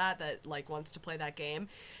says that like wants to play that game,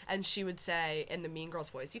 and she would say in the Mean Girls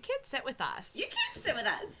voice, "You can't sit with us. You can't sit with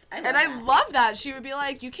us." I love that. She would be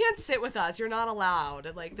like, "You can't sit with us. You're not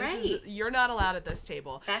allowed. Like you're not allowed at this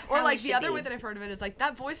table." That's or how like it the other be. way that I've heard of it is like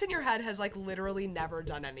that voice in your head has like literally never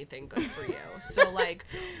done anything good for you. So like,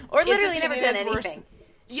 or literally never done anything.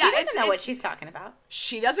 She doesn't know what she's talking about.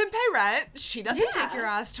 She doesn't pay rent. She doesn't take your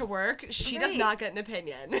ass to work. She does not get an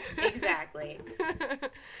opinion. Exactly.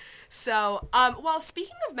 So, well,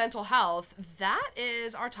 speaking of mental health, that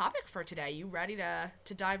is our topic for today. You ready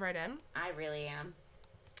to dive right in? I really am.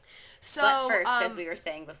 So, but first, as we were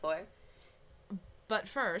saying before. But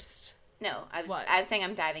first. No, I was saying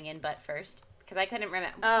I'm diving in, but first. Because I couldn't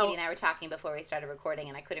remember. Katie and I were talking before we started recording,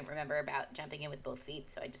 and I couldn't remember about jumping in with both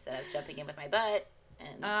feet, so I just said I was jumping in with my butt.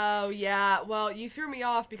 Oh yeah, well you threw me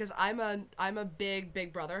off because I'm a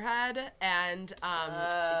big brother head, and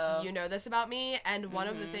you know this about me, and one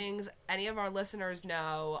of the things any of our listeners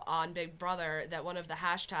know on Big Brother, that one of the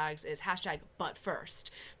hashtags is #ButFirst,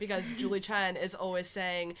 because Julie Chen is always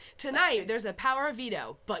saying, tonight there's a power of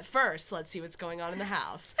veto, but first let's see what's going on in the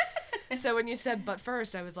house. So when you said but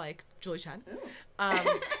first, I was like, Julie Chen.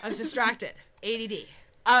 I was distracted. ADD.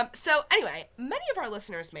 So anyway, many of our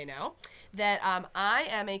listeners may know that I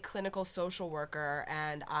am a clinical social worker,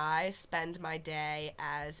 and I spend my day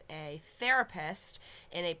as a therapist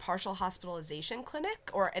in a partial hospitalization clinic,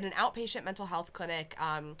 or in an outpatient mental health clinic,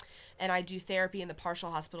 and I do therapy in the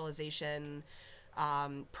partial hospitalization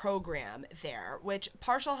program there, which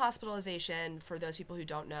partial hospitalization, for those people who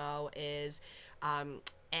don't know, is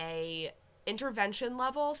a intervention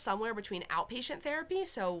level somewhere between outpatient therapy,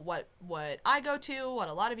 so what I go to, what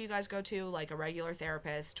a lot of you guys go to, like a regular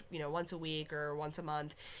therapist, once a week or once a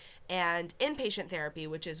month, and inpatient therapy,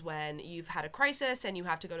 which is when you've had a crisis and you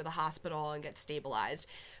have to go to the hospital and get stabilized.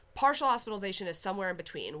 Partial hospitalization is somewhere in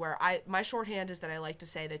between, where my shorthand is that I like to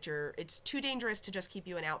say that it's too dangerous to just keep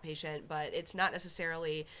you an outpatient, but it's not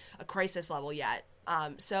necessarily a crisis level yet.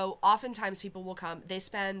 So oftentimes people will come, they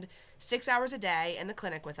spend 6 hours a day in the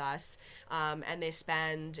clinic with us, and they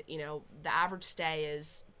spend, the average stay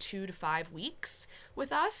is 2 to 5 weeks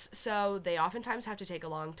with us, so they oftentimes have to take a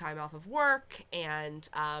long time off of work, and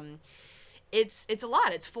it's a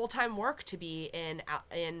lot. It's full-time work to be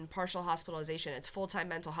in partial hospitalization. It's full-time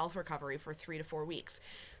mental health recovery for 3 to 4 weeks.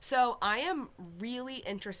 So I am really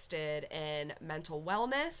interested in mental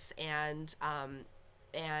wellness and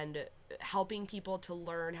helping people to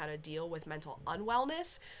learn how to deal with mental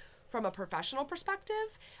unwellness from a professional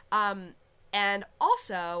perspective. And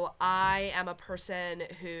also, I am a person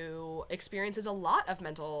who experiences a lot of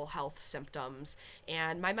mental health symptoms,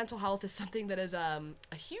 and my mental health is something that is a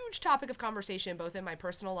huge topic of conversation, both in my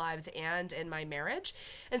personal lives and in my marriage.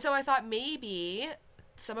 And so I thought maybe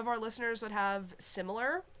some of our listeners would have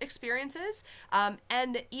similar experiences.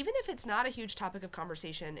 And even if it's not a huge topic of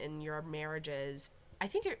conversation in your marriages, I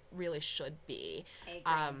think it really should be.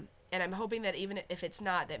 I agree. And I'm hoping that even if it's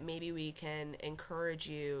not, that maybe we can encourage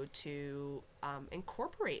you to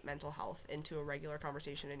incorporate mental health into a regular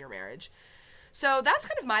conversation in your marriage. So that's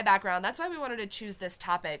kind of my background. That's why we wanted to choose this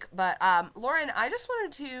topic. But Lauren, I just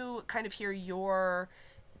wanted to kind of hear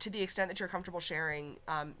to the extent that you're comfortable sharing,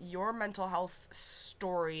 your mental health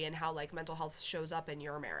story and how mental health shows up in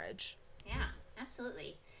your marriage. Yeah,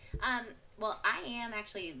 absolutely. Well, I am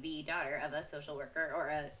actually the daughter of a social worker,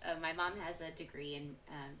 or my mom has a degree in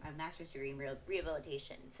a master's degree in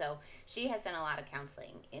rehabilitation. So she has done a lot of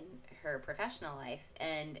counseling in her professional life,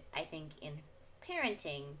 and I think in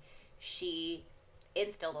parenting, she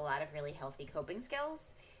instilled a lot of really healthy coping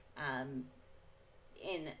skills.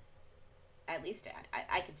 In at least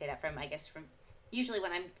I can say that from usually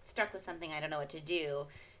when I'm stuck with something I don't know what to do,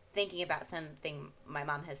 thinking about something my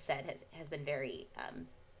mom has said has been very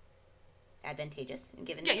advantageous and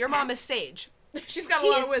given. Yeah, your mom is sage. She's got a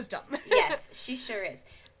lot of wisdom. Yes, she sure is.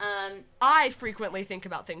 I frequently think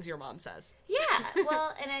about things your mom says. Yeah,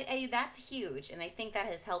 well, and I that's huge, and I think that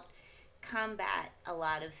has helped combat a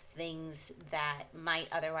lot of things that might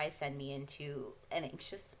otherwise send me into an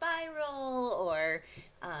anxious spiral, or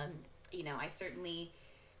I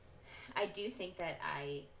do think that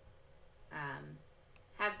I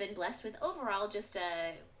have been blessed with overall just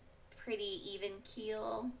a pretty even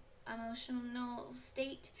keel emotional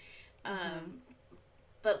state.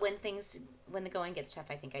 But when the going gets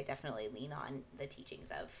tough, I think I definitely lean on the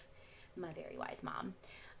teachings of my very wise mom.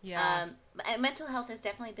 Yeah. Mental health has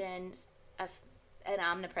definitely been an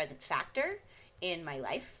omnipresent factor in my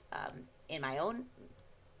life, in my own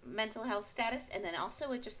mental health status, and then also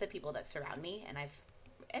with just the people that surround me. And I've,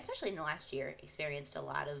 especially in the last year, experienced a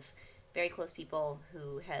lot of very close people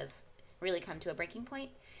who have really come to a breaking point,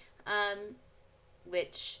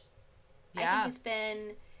 which I think has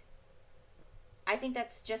been, I think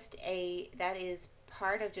that's just that is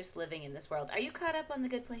part of just living in this world. Are you caught up on The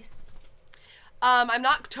Good Place? I'm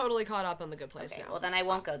not totally caught up on The Good Place now. Well, then I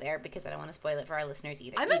won't go there because I don't want to spoil it for our listeners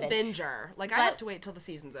either. I'm a binger. Like, I have to wait till the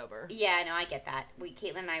season's over. Yeah, no, I get that.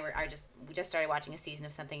 Caitlin and I we just started watching a season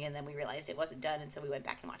of something, and then we realized it wasn't done, and so we went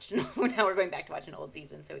back and watched it. Now we're going back to watch an old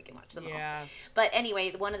season so we can watch them all. But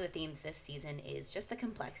anyway, one of the themes this season is just the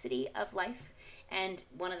complexity of life. And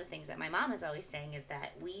one of the things that my mom is always saying is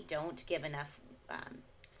that we don't give enough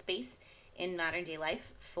space in modern day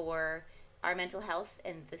life for our mental health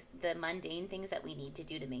and the mundane things that we need to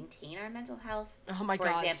do to maintain our mental health. Oh my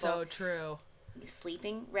God, example, so true.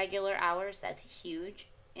 Sleeping regular hours, that's huge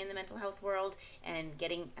in the mental health world, and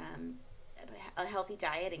getting a healthy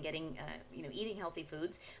diet and getting, eating healthy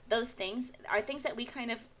foods. Those things are things that we kind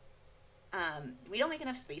of, we don't make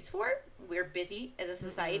enough space for. We're busy as a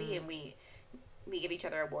society, and we give each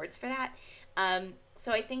other awards for that.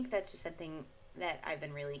 So I think that's just something that I've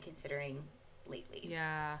been really considering lately.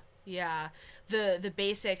 Yeah, the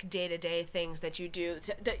basic day-to-day things that you do.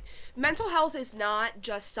 Mental health is not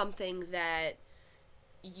just something that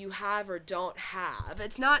you have or don't have.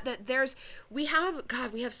 It's not that we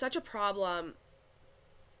have such a problem.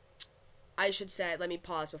 I should say, let me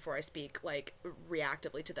pause before I speak, like,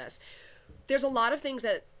 reactively to this. There's a lot of things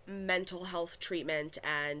that mental health treatment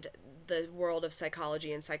and the world of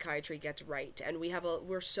psychology and psychiatry gets right. And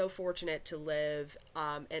we're so fortunate to live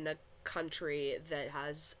in a country that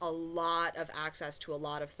has a lot of access to a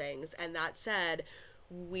lot of things, and that said,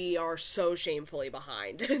 we are so shamefully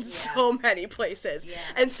behind in so many places.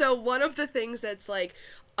 And so one of the things that's like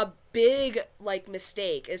a big like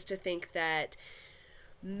mistake is to think that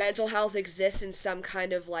mental health exists in some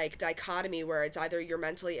kind of like dichotomy where it's either you're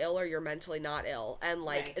mentally ill or you're mentally not ill, and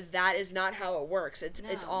like that is not how it works.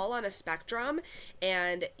 It's all on a spectrum,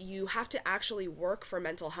 and you have to actually work for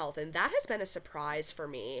mental health, and that has been a surprise for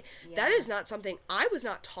me. That is not something I was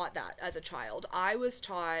not taught that as a child. I was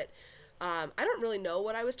taught I don't really know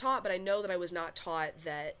what I was taught, but I know that I was not taught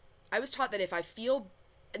that. I was taught that if I feel,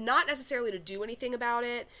 not necessarily to do anything about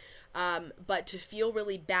it, but to feel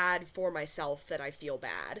really bad for myself that I feel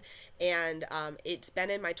bad. And it's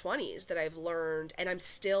been in my 20s that I've learned, and I'm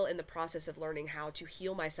still in the process of learning how to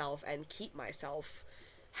heal myself and keep myself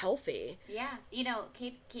healthy. Yeah.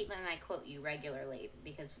 Caitlin and I quote you regularly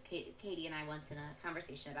because Katie and I once in a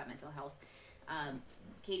conversation about mental health,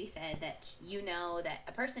 Katie said that that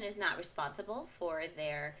a person is not responsible for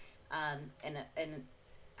their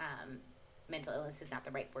mental illness is not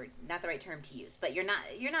the right word, not the right term to use, but you're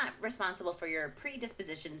not responsible for your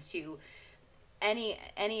predispositions to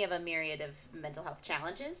any of a myriad of mental health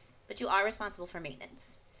challenges, but you are responsible for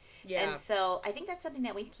maintenance. And so I think that's something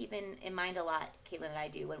that we keep in mind a lot, Caitlin and I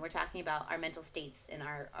do, when we're talking about our mental states in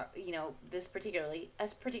our this particularly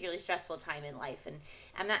stressful time in life. And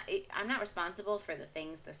I'm not responsible for the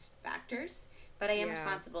factors, but I am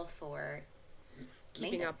responsible for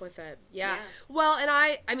keeping up with it. Well, and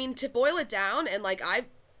I mean, to boil it down, and like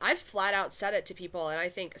I've flat out said it to people, and I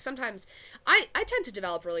think sometimes I tend to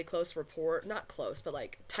develop really tight rapport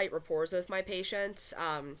with my patients,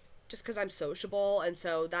 just because I'm sociable, and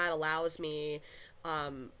so that allows me,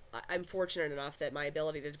 I'm fortunate enough that my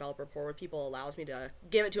ability to develop rapport with people allows me to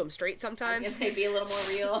give it to them straight sometimes. I was gonna say, be a little more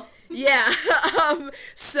real.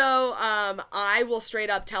 So I will straight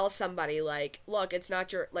up tell somebody, like, look, it's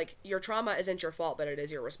not your trauma isn't your fault, but it is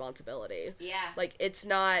your responsibility. Like,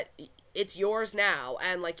 it's yours now,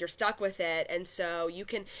 and like you're stuck with it, and so you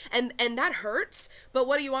can, and that hurts, but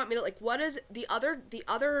what do you want me to, like, what is the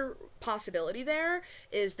other possibility there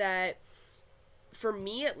is that, for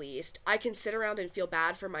me at least, I can sit around and feel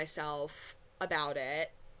bad for myself about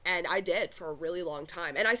it, and I did for a really long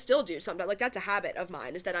time, and I still do sometimes. Like, that's a habit of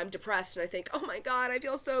mine, is that I'm depressed and I think, oh my God, I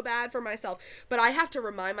feel so bad for myself, but I have to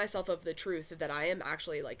remind myself of the truth that I am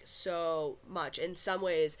actually, like, so much, in some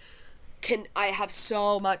ways, I have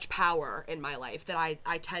so much power in my life that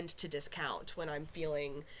I tend to discount when I'm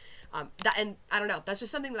feeling that, and I don't know, that's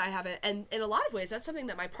just something that I haven't, and in a lot of ways that's something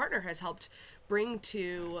that my partner has helped bring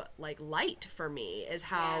to like light for me, is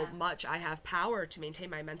how much I have power to maintain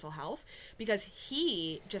my mental health, because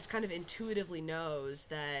he just kind of intuitively knows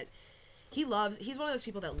that he's one of those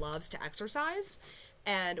people that loves to exercise.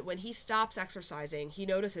 And when he stops exercising, he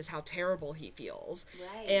notices how terrible he feels.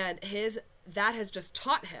 And that has just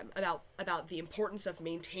taught him about the importance of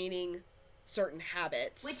maintaining certain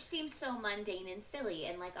habits. Which seems so mundane and silly.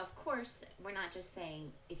 And, like, of course, we're not just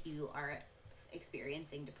saying if you are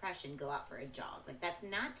experiencing depression, go out for a jog. Like, that's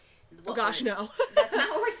not... Oh, gosh, no. That's not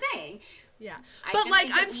what we're saying. Yeah. But, like,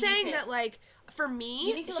 I'm saying that, like, for me...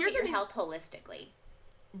 You need to look at your health holistically.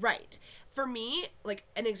 Right. For me, like,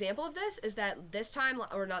 an example of this is that this time,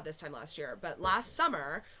 or not this time last year, but last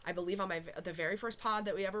summer, I believe on the very first pod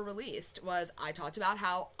that we ever released was I talked about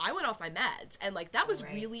how I went off my meds. And, like, that was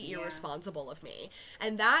really irresponsible of me.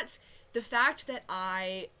 And that's the fact that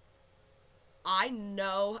I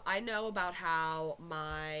know about how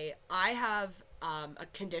I have a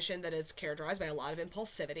condition that is characterized by a lot of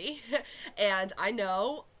impulsivity, and I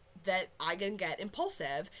know that I can get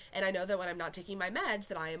impulsive, and I know that when I'm not taking my meds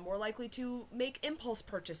that I am more likely to make impulse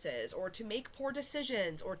purchases or to make poor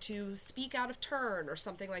decisions or to speak out of turn or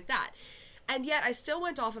something like that. And yet I still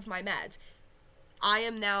went off of my meds. I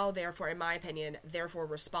am now, therefore, in my opinion,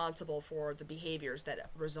 responsible for the behaviors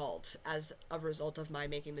that result as a result of my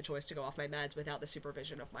making the choice to go off my meds without the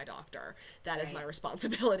supervision of my doctor. That is my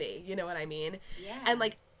responsibility. You know what I mean? Yeah. And,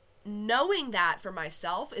 like, knowing that for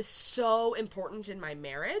myself is so important in my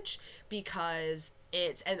marriage because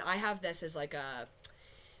and I have this as, like, a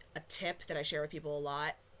tip that I share with people a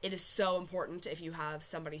lot. It is so important if you have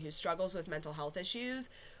somebody who struggles with mental health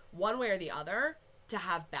issues, one way or the other, to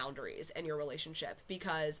have boundaries in your relationship,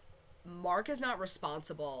 because Mark is not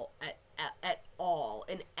responsible at all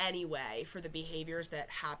in any way for the behaviors that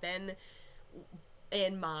happen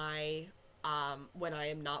in my when I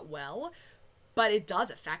am not well, but it does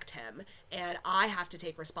affect him and I have to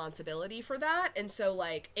take responsibility for that. And so,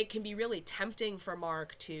 like, it can be really tempting for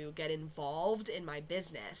Mark to get involved in my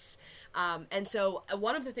business. And so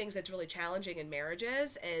one of the things that's really challenging in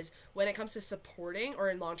marriages is when it comes to supporting, or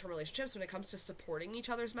in long-term relationships, when it comes to supporting each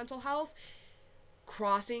other's mental health,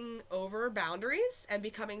 crossing over boundaries and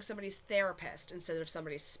becoming somebody's therapist instead of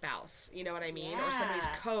somebody's spouse, you know what I mean? Yeah. Or somebody's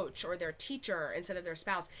coach or their teacher instead of their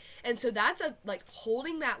spouse. And so that's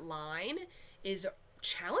holding that line is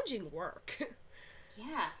challenging work.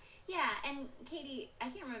 Yeah, and Katie, I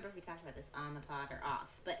can't remember if we talked about this on the pod or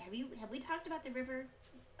off, but have we talked about the river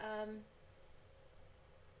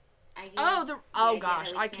idea?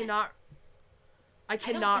 I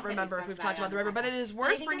cannot remember if we've talked about the river, but it is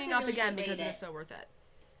worth bringing up again because it is so worth it.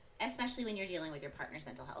 Especially when you're dealing with your partner's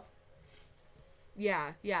mental health.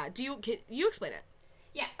 Yeah. Can you explain it?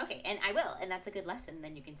 Yeah, okay, and I will, and that's a good lesson,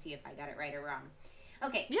 then you can see if I got it right or wrong.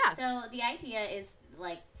 Okay, yeah. So the idea is,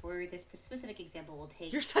 like, for this specific example, we'll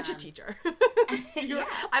take... You're such a teacher. Yeah.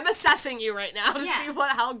 I'm assessing you right now to see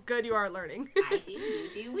how good you are at learning. I do, you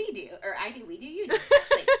do, we do. Or I do, we do, you do.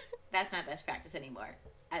 Actually, that's not best practice anymore,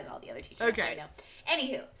 as all the other teachers I know.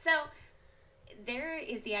 Anywho, so there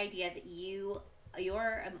is the idea that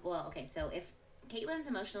so if Caitlin's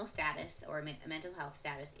emotional status or mental health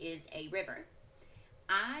status is a river,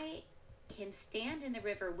 I can stand in the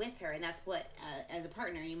river with her, and that's what as a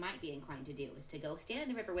partner you might be inclined to do, is to go stand in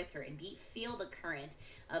the river with her and feel the current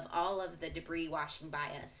of all of the debris washing by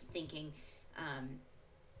us, thinking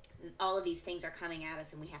all of these things are coming at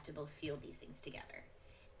us and we have to both feel these things together.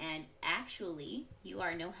 And actually you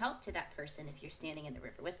are no help to that person if you're standing in the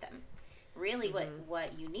river with them. Really,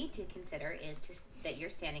 what you need to consider is that you're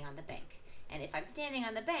standing on the bank. And if I'm standing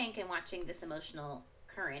on the bank and watching this emotional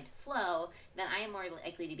current flow, then I am more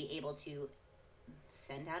likely to be able to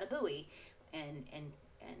send out a buoy and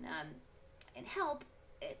help,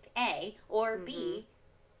 A, or B,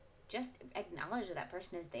 just acknowledge that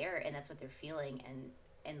person is there and that's what they're feeling,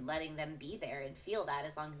 and letting them be there and feel that,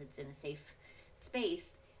 as long as it's in a safe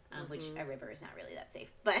space, which a river is not really that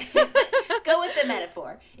safe, but go with the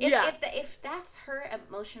metaphor. If that's her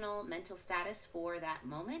emotional mental status for that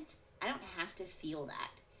moment, I don't have to feel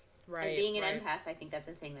that. Right. And being an empath, I think that's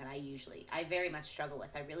a thing that I very much struggle with.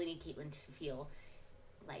 I really need Caitlin to feel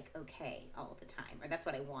like okay all the time, or that's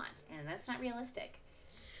what I want, and that's not realistic.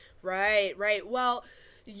 Right. Well,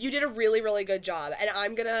 you did a really, really good job, and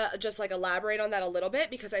I'm gonna just elaborate on that a little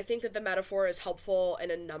bit, because I think that the metaphor is helpful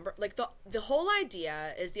in a number, the whole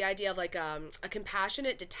idea is the idea of a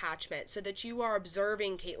compassionate detachment, so that you are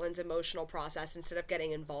observing Caitlin's emotional process instead of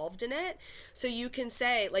getting involved in it. So you can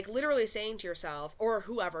say, literally saying to yourself, or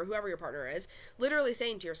whoever your partner is, literally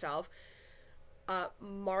saying to yourself,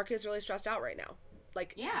 Mark is really stressed out right now.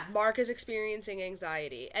 Like, yeah. Mark is experiencing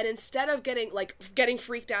anxiety. And instead of getting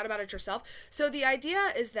freaked out about it yourself. So the idea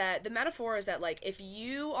is that, the metaphor is that, like, if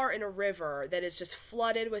you are in a river that is just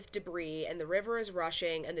flooded with debris and the river is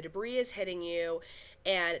rushing and the debris is hitting you,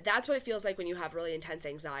 and that's what it feels like when you have really intense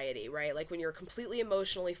anxiety, right? Like when you're completely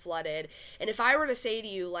emotionally flooded. And if I were to say to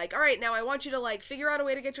you, like, all right, now I want you to, like, figure out a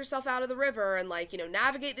way to get yourself out of the river and, like, you know,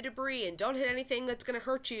 navigate the debris and don't hit anything that's going to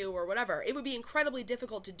hurt you or whatever, it would be incredibly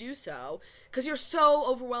difficult to do so because you're so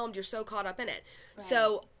overwhelmed, you're so caught up in it. Right.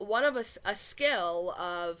 So one of a skill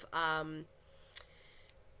of,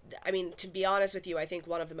 I mean, to be honest with you, I think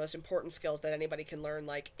one of the most important skills that anybody can learn,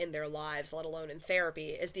 like, in their lives, let alone in therapy,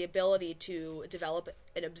 is the ability to develop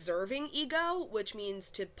an observing ego, which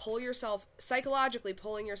means to psychologically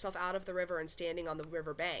pulling yourself out of the river and standing on the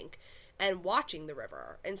river bank and watching the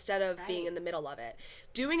river instead of being in the middle of it.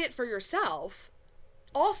 Doing it for yourself,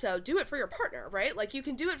 also do it for your partner, right? Like, you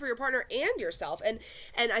can do it for your partner and yourself. And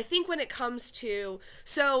I think when it comes to,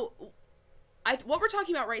 what we're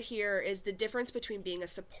talking about right here is the difference between being a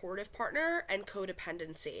supportive partner and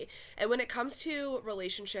codependency. And when it comes to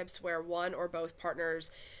relationships where one or both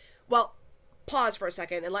partners, well, pause for a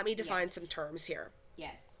second and let me define some terms here.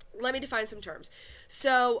 Yes. Let me define some terms.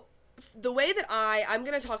 So the way that I'm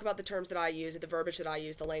going to talk about the terms that I use, the verbiage that I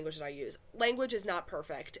use, the language that I use. Language is not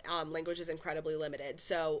perfect. Language is incredibly limited.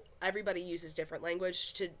 So everybody uses different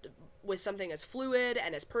language with something as fluid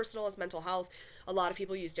and as personal as mental health. A lot of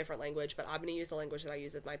people use different language, but I'm going to use the language that I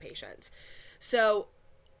use with my patients. So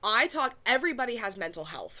everybody has mental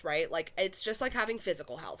health, right? Like, it's just like having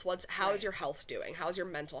physical health. How is your health doing? How's your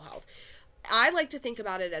mental health? I like to think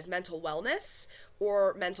about it as mental wellness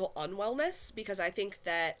or mental unwellness, because I think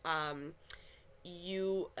that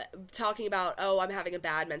you talking about, oh, I'm having a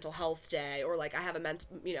bad mental health day, or like I have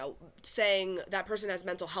saying that person has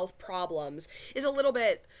mental health problems is a little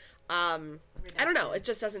bit, I don't know, it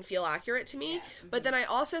just doesn't feel accurate to me. Yeah. Mm-hmm. But then I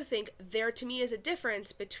also think there, to me, is a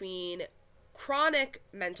difference between chronic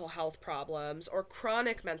mental health problems or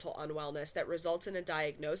chronic mental unwellness that results in a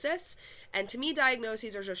diagnosis. And to me,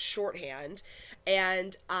 diagnoses are just shorthand,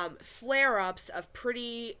 and flare-ups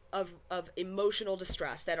of emotional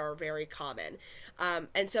distress that are very common.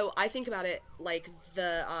 And so I think about it like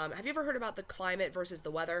have you ever heard about the climate versus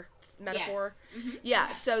the weather metaphor? Yes. Mm-hmm.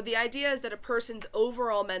 Yeah. So the idea is that a person's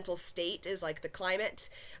overall mental state is like the climate.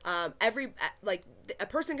 A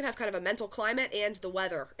person can have kind of a mental climate and the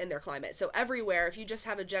weather in their climate. So everywhere, if you just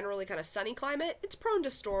have a generally kind of sunny climate, it's prone to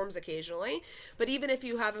storms occasionally. But even if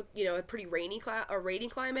you have a pretty rainy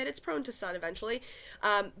climate, it's prone to sun eventually.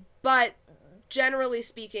 But generally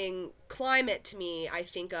speaking, climate to me, I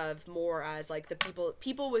think of more as like the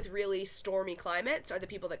people with really stormy climates are the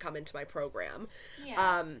people that come into my program.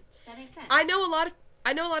 Yeah, that makes sense. I know a lot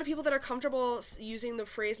of people that are comfortable using the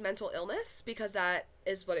phrase mental illness because that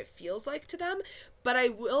is what it feels like to them. But I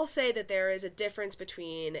will say that there is a difference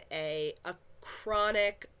between a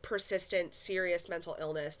chronic, persistent, serious mental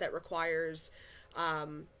illness that requires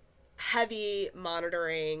heavy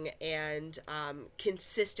monitoring and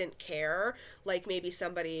consistent care, like maybe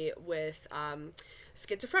somebody with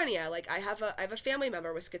schizophrenia. Like I have a family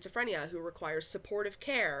member with schizophrenia who requires supportive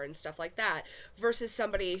care and stuff like that, versus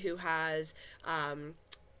somebody who has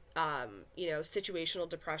situational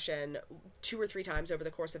depression 2 or 3 times over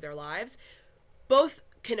the course of their lives. Both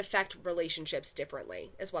can affect relationships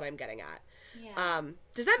differently, is what I'm getting at. Yeah.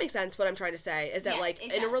 Does that make sense? What I'm trying to say is that, yes,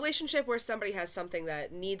 in a relationship where somebody has something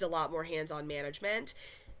that needs a lot more hands-on management,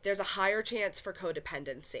 there's a higher chance for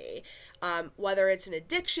codependency. Whether it's an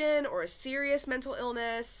addiction or a serious mental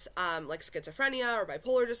illness, like schizophrenia or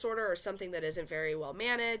bipolar disorder or something that isn't very well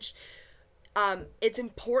managed, it's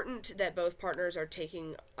important that both partners are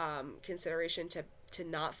taking consideration to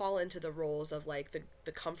not fall into the roles of like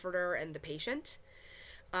the comforter and the patient.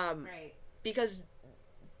 Right. Because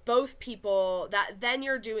both people, that then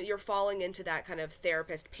you're falling into that kind of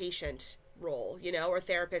therapist-patient role, or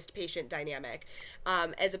therapist-patient dynamic,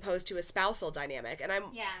 as opposed to a spousal dynamic. And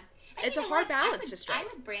it's a hard balance to strike. I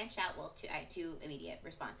would branch out to immediate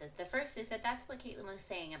responses. The first is that's what Caitlin was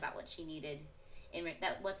saying about what she needed,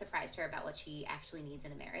 what surprised her about what she actually needs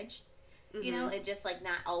in a marriage. Mm-hmm. It just like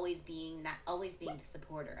not always being the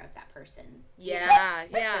supporter of that person. Yeah,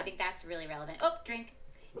 yeah. So I think that's really relevant. Oh, drink.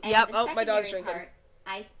 And yep. Oh, my dog's drinking.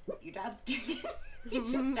 Your dog's drinking. You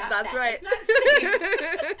should stop. That's that. right.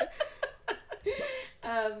 It's not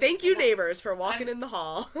safe. Thank you, neighbors, for walking in the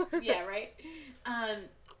hall. Yeah, right. And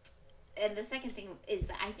the second thing is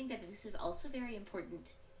that I think that this is also very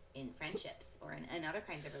important in friendships or in other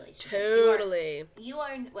kinds of relationships. Totally.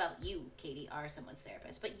 You, Katie, are someone's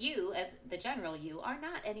therapist, but you, as the general you, are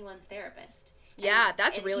not anyone's therapist. Yeah,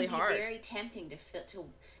 that's really hard. It's very tempting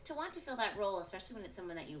to want to fill that role, especially when it's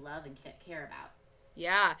someone that you love and care about.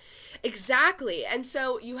 Yeah, exactly. And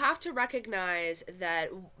so you have to recognize that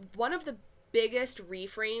one of the biggest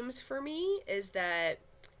reframes for me is that,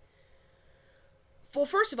 well,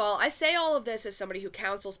 first of all, I say all of this as somebody who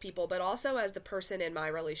counsels people, but also as the person in my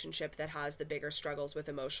relationship that has the bigger struggles with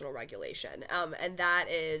emotional regulation. And that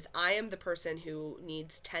is, I am the person who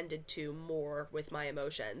needs tended to more with my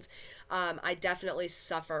emotions. I definitely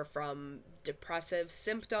suffer from depressive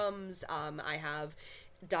symptoms. I have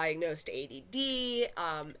diagnosed ADD.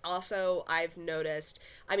 Also, I've noticed,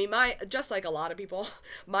 just like a lot of people,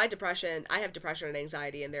 I have depression and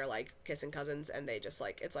anxiety, and they're like kissing cousins, and they just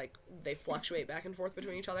like, it's like they fluctuate back and forth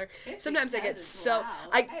between each other. Sometimes I get so, wow.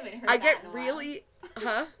 I get really,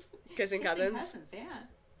 kissing cousins. Cousins, yeah.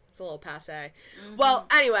 It's a little passe. Mm-hmm. Well,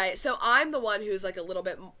 anyway, so I'm the one who's like a little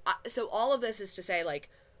bit, so all of this is to say, like,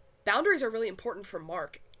 boundaries are really important for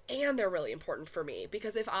Mark, and they're really important for me,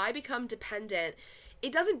 because if I become dependent,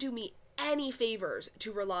 it doesn't do me any favors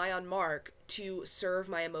to rely on Mark to serve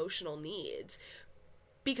my emotional needs.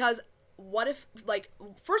 Because what if, like,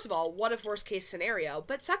 first of all, what if worst case scenario?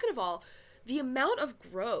 But second of all, the amount of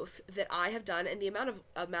growth that I have done and the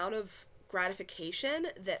amount of gratification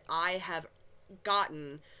that I have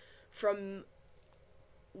gotten from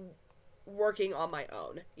working on my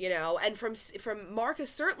own, and from Mark is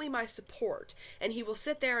certainly my support, and he will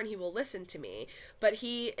sit there and he will listen to me, but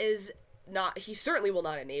he certainly will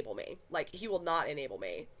not enable me. Like, he will not enable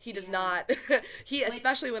me. He does not.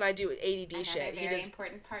 Especially when I do ADD shit. Very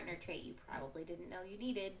important partner trait you probably didn't know you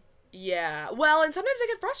needed. Yeah. Well, and sometimes I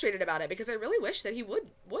get frustrated about it because I really wish that he would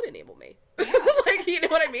enable me. Yeah. Like, you know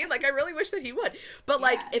what I mean? Like, I really wish that he would. But,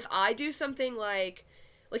 like, if I do something like,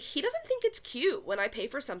 he doesn't think it's cute when I pay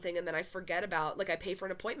for something and then I forget about, like, I pay for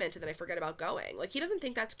an appointment and then I forget about going. Like, he doesn't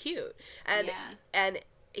think that's cute. And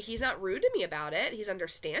he's not rude to me about it. He's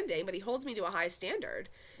understanding, but he holds me to a high standard,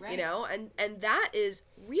 right. And that is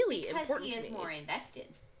really important to me. Because he is more invested.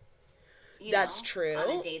 That's true.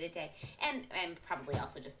 On a day-to-day. And probably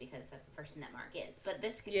also just because of the person that Mark is. But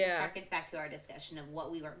this harkens back to our discussion of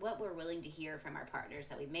what we're willing to hear from our partners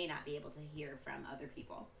that we may not be able to hear from other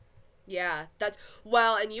people. Yeah,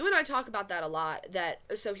 and you and I talk about that a lot.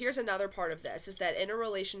 So here's another part of this, is that in a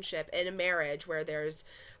relationship, in a marriage where there's,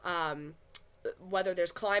 whether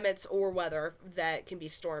there's climates or weather that can be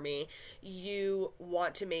stormy, you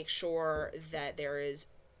want to make sure that there is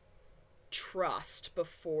trust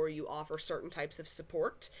before you offer certain types of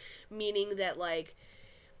support, meaning that, like,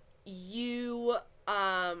 you,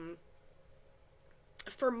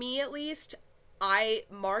 for me at least,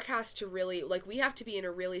 Mark has to really, like, we have to be in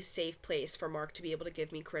a really safe place for Mark to be able to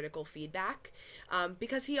give me critical feedback,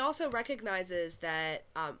 because he also recognizes that,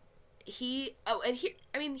 here's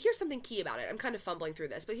something key about it. I'm kind of fumbling through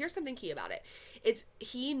this, but here's something key about it.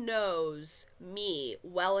 He knows me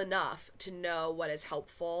well enough to know what is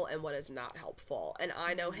helpful and what is not helpful. And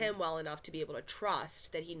I know him well enough to be able to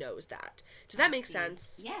trust that he knows that. Does that make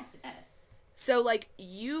sense? Yes, it does. So, like,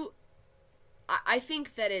 I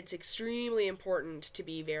think that it's extremely important to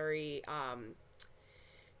be very, I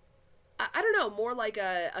don't know, more like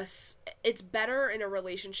it's better in a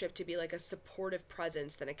relationship to be like a supportive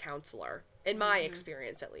presence than a counselor, in my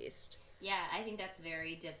experience at least. Yeah, I think that's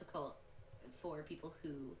very difficult for people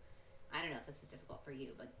who, I don't know if this is difficult for you,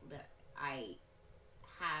 but I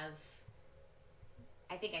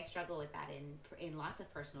think I struggle with that in lots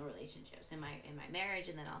of personal relationships, in my marriage,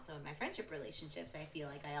 and then also in my friendship relationships. I feel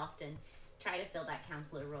like I often try to fill that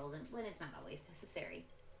counselor role when it's not always necessary.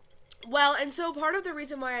 Well, and so part of the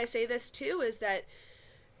reason why I say this too is that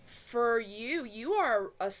for you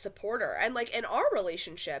are a supporter, and like in our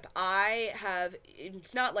relationship,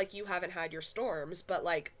 it's not like you haven't had your storms, but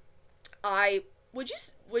like would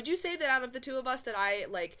you say that out of the two of us that I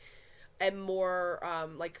like am more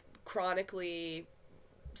like chronically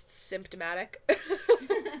symptomatic?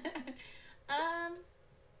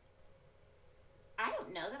 I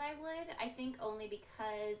don't know that I would. I think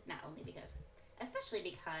especially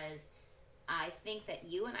because I think that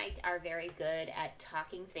you and I are very good at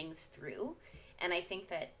talking things through. And I think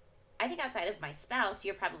outside of my spouse,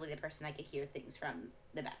 you're probably the person I could hear things from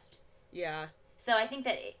the best. Yeah. So I think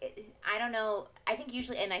that, I don't know, I think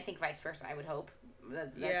usually, and I think vice versa, I would hope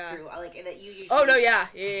that's true. Like, that you usually... Oh, no, yeah.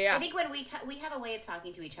 I think when we have a way of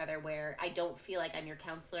talking to each other where I don't feel like I'm your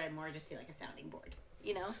counselor, I more just feel like a sounding board,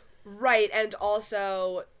 you know? Right, and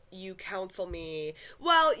also you counsel me.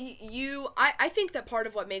 Well, I think that part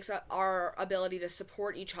of what makes our ability to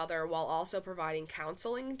support each other while also providing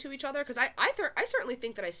counseling to each other, because I certainly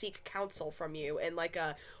think that I seek counsel from you in like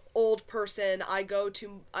a old person, I go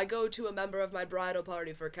to a member of my bridal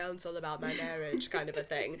party for counsel about my marriage kind of a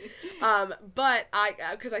thing. But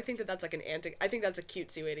because I think that that's like I think that's a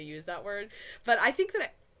cutesy way to use that word. But I think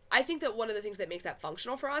that one of the things that makes that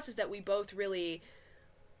functional for us is that we both really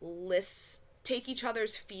take each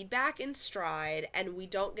other's feedback in stride, and we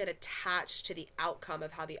don't get attached to the outcome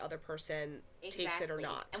of how the other person takes it or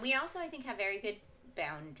not. And we also, I think, have very good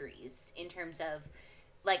boundaries in terms of,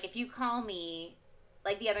 like, if you call me,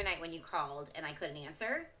 like the other night when you called and I couldn't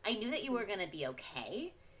answer, I knew that you were going to be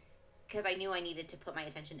okay, because I knew I needed to put my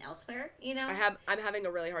attention elsewhere, you know? I'm having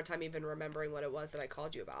a really hard time even remembering what it was that I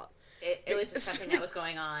called you about. It was just something that was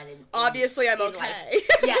going on. Obviously, I'm okay. Life.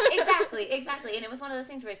 Yeah, exactly. And it was one of those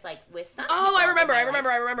things where it's like, with some people... Oh, I remember.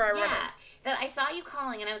 Yeah, that I saw you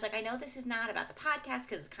calling, and I was like, I know this is not about the podcast,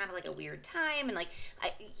 because it's kind of like a weird time, and like,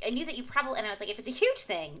 I knew that you probably... And I was like, if it's a huge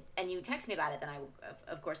thing, and you text me about it, then I will,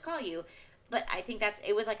 of course, call you. But I think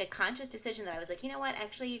it was like a conscious decision that I was like, you know what,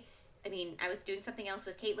 actually... I mean, I was doing something else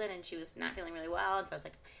with Caitlin, and she was not feeling really well, and so I was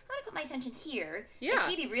like, I'm going to put my attention here. Yeah. If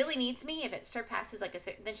Katie really needs me, if it surpasses like a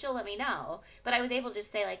certain, then she'll let me know. But I was able to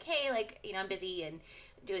just say like, hey, like, you know, I'm busy and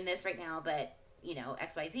doing this right now, but, you know,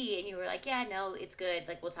 XYZ, and you were like, yeah, no, it's good,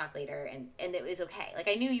 like, we'll talk later, and it was okay. Like,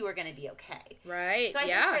 I knew you were going to be okay. Right, So I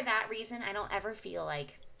think for that reason, I don't ever feel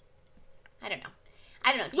like, I don't know.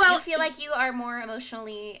 Do you feel like you are more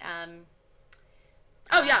emotionally,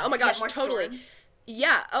 oh my gosh, totally. Storms?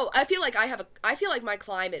 Yeah. Oh, I feel like my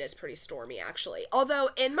climate is pretty stormy, actually. Although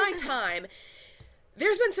in my time,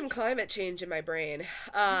 there's been some climate change in my brain,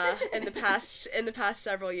 in the past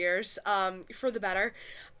several years, for the better.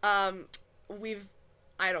 I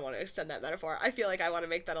don't want to extend that metaphor. I feel like I want to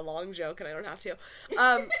make that a long joke, and I don't have to.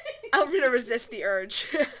 I'm gonna resist the urge.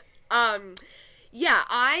 Yeah,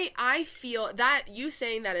 I feel that you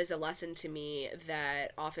saying that is a lesson to me, that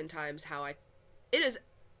oftentimes it is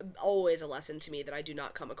always a lesson to me that I do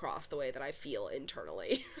not come across the way that I feel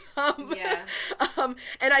internally. Yeah. And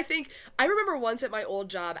I remember once at my old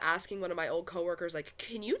job asking one of my old coworkers, like,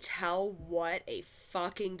 can you tell what a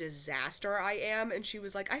fucking disaster I am? And she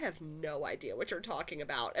was like, I have no idea what you're talking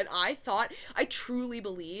about. And I truly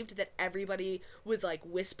believed that everybody was like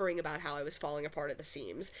whispering about how I was falling apart at the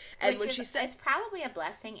seams. And she said, it's probably a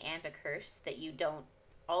blessing and a curse that you don't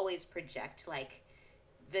always project like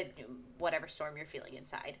the whatever storm you're feeling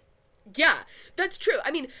inside. Yeah, that's true.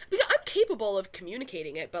 I mean, because I'm capable of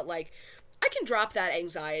communicating it, but like, I can drop that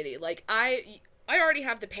anxiety. Like, I already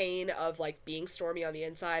have the pain of like being stormy on the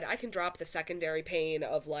inside. I can drop the secondary pain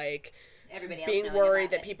of like everybody else being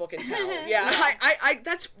worried that people can tell. Yeah, I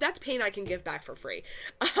that's pain I can give back for free.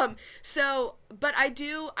 But I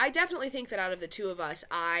definitely think that out of the two of us,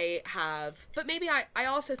 but maybe I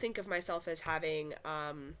also think of myself as having,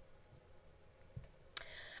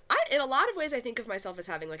 in a lot of ways, I think of myself as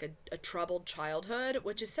having like a troubled childhood,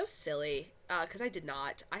 which is so silly, because I did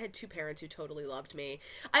not. I had two parents who totally loved me.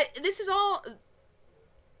 This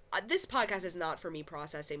podcast is not for me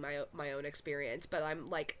processing my own experience, but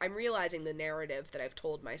I'm realizing the narrative that I've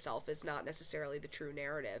told myself is not necessarily the true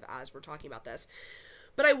narrative as we're talking about this.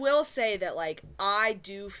 But I will say that like I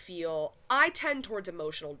tend towards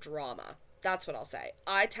emotional drama. That's what I'll say.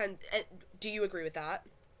 Do you agree with that?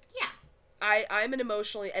 Yeah. I'm an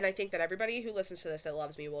emotionally, and I think that everybody who listens to this that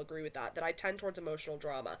loves me will agree with that I tend towards emotional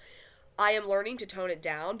drama. I am learning to tone it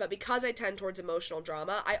down, but because I tend towards emotional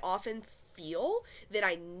drama, I often feel that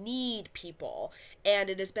I need people. And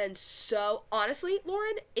it has been so, honestly,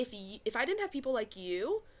 Lauren, if I didn't have people like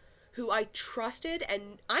you who I trusted,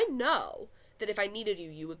 and I know that if I needed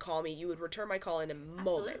you, you would call me, you would return my call in a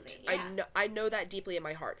moment. Yeah. I know that deeply in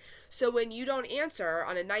my heart. So when you don't answer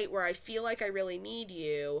on a night where I feel like I really need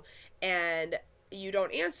you, and you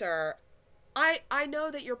don't answer, I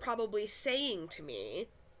know that you're probably saying to me,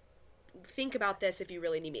 think about this if you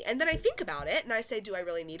really need me. And then I think about it, and I say, do I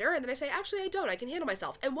really need her? And then I say, actually, I don't. I can handle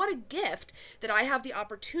myself. And what a gift that I have the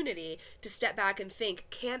opportunity to step back and think,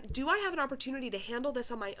 do I have an opportunity to handle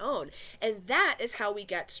this on my own? And that is how we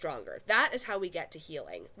get stronger. That is how we get to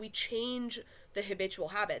healing. We change the habitual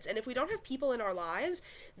habits. And if we don't have people in our lives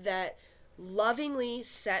that lovingly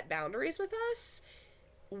set boundaries with us,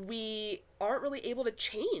 we aren't really able to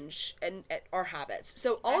change our habits.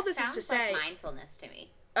 So all of this is to say, like mindfulness to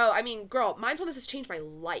me. Oh, I mean, girl, mindfulness has changed my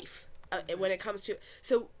life when it comes to...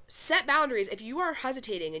 So, set boundaries. If you are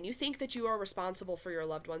hesitating and you think that you are responsible for your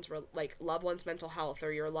loved one's mental health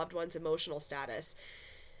or your loved one's emotional status,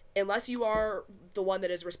 unless you are the one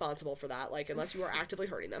that is responsible for that, like, unless you are actively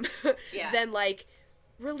hurting them, then, like,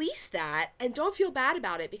 release that and don't feel bad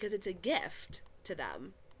about it because it's a gift to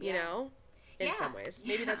them, you know, in some ways.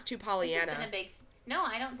 Maybe that's too Pollyanna. No,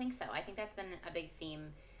 I don't think so. I think that's been a big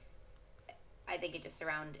theme. I think it just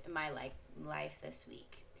around my life this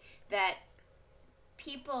week, that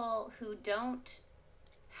people who don't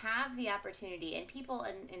have the opportunity, and people,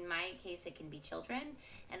 in my case, it can be children,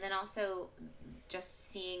 and then also just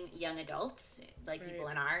seeing young adults, like people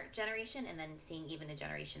in our generation, and then seeing even a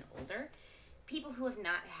generation older, people who have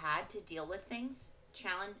not had to deal with things,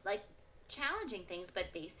 challenging things, but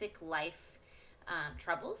basic life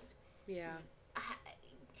troubles. Yeah.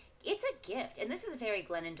 It's a gift, and this is a very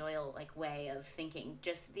Glennon Doyle way of thinking.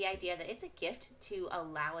 Just the idea that it's a gift to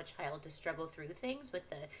allow a child to struggle through things,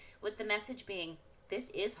 with the message being, this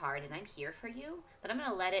is hard, and I'm here for you, but I'm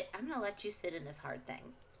gonna let you sit in this hard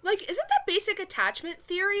thing. Like, isn't that basic attachment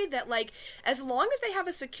theory that, like, as long as they have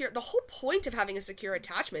the whole point of having a secure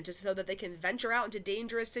attachment is so that they can venture out into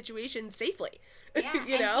dangerous situations safely. Yeah,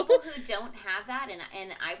 you know? People who don't have that,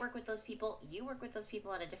 and I work with those people, you work with those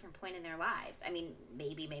people at a different point in their lives. I mean,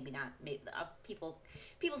 maybe not.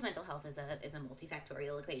 People's mental health is a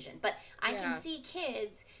multifactorial equation, but I can see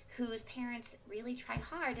kids whose parents really try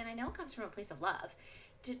hard, and I know it comes from a place of love,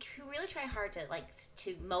 to really try hard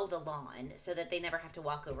to mow the lawn so that they never have to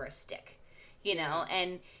walk over a stick, you know,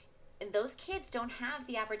 and those kids don't have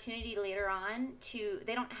the opportunity later on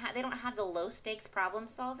they don't have the low stakes problem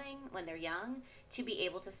solving when they're young to be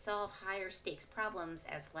able to solve higher stakes problems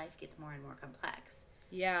as life gets more and more complex.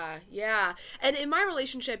 Yeah. And in my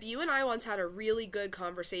relationship, you and I once had a really good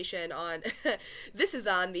conversation on, this is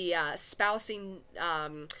on the spousing,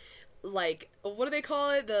 like, what do they call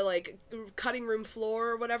it? The, like, cutting room floor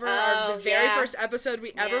or whatever. The very first episode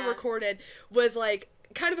we ever recorded was, like,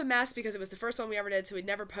 kind of a mess because it was the first one we ever did, so we'd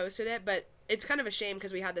never posted it, but it's kind of a shame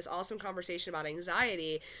because we had this awesome conversation about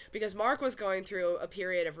anxiety because Mark was going through a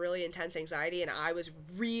period of really intense anxiety and I was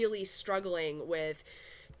really struggling with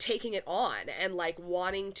taking it on and like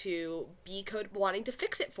wanting to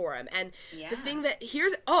fix it for him. And the thing that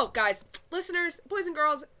guys, listeners, boys and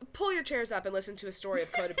girls, pull your chairs up and listen to a story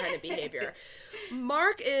of codependent behavior.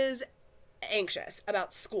 Mark is anxious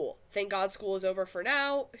about school. Thank God school is over for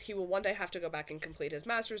now. He will one day have to go back and complete his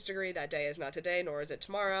master's degree. That day is not today, nor is it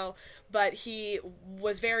tomorrow. But he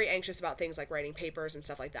was very anxious about things like writing papers and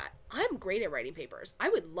stuff like that. I'm great at writing papers. I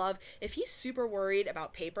would love, if he's super worried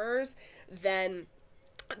about papers, then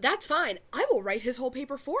that's fine. I will write his whole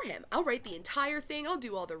paper for him. I'll write the entire thing. I'll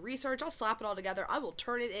do all the research. I'll slap it all together. I will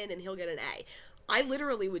turn it in and he'll get an A. I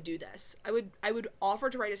literally would do this. I would offer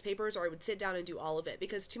to write his papers, or I would sit down and do all of it,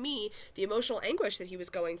 because to me, the emotional anguish that he was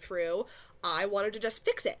going through, I wanted to just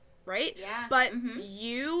fix it, right? Yeah. But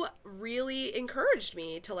you really encouraged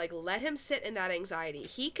me to like let him sit in that anxiety.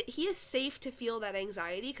 He is safe to feel that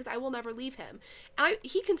anxiety because I will never leave him.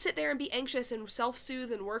 He can sit there and be anxious and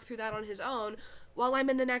self-soothe and work through that on his own while I'm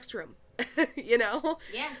in the next room, you know?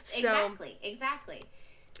 Yes, exactly.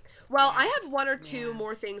 Well, I have one or two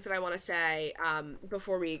more things that I want to say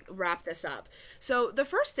before we wrap this up. So the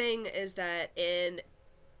first thing is that in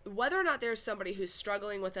whether or not there's somebody who's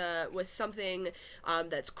struggling with something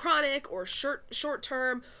that's chronic or short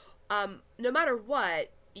term, no matter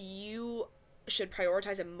what, you should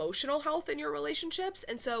prioritize emotional health in your relationships.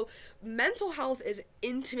 And so mental health is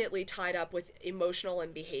intimately tied up with emotional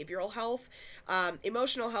and behavioral health.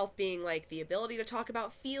 Emotional health being like the ability to talk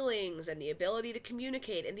about feelings and the ability to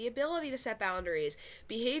communicate and the ability to set boundaries.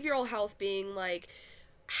 Behavioral health being like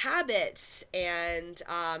habits and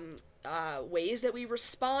ways that we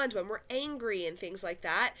respond when we're angry and things like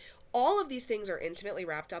that. All of these things are intimately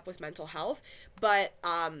wrapped up with mental health, but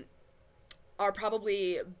are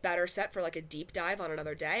probably better set for like a deep dive on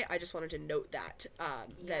another day. I just wanted to note that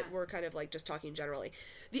that we're kind of like just talking generally.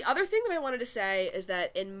 The other thing that I wanted to say is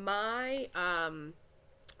that in my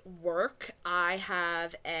work, I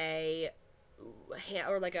have a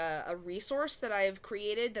resource that I've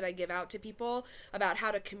created that I give out to people about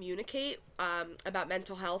how to communicate about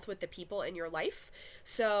mental health with the people in your life.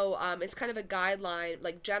 So it's kind of a guideline,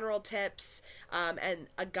 like general tips, and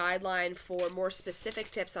a guideline for more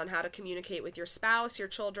specific tips on how to communicate with your spouse, your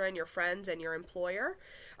children, your friends, and your employer.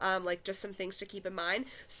 Like just some things to keep in mind.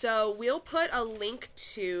 So we'll put a link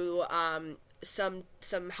to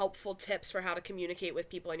some helpful tips for how to communicate with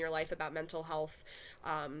people in your life about mental health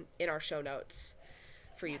in our show notes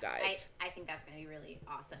for you guys. I think that's going to be really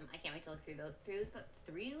awesome. I can't wait to look through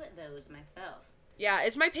those myself. Yeah,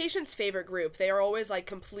 it's my patients' favorite group. They are always like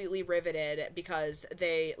completely riveted because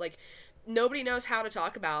they like nobody knows how to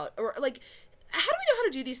talk about, or like how do we know how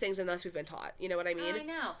to do these things unless we've been taught? You know what I mean? Oh, I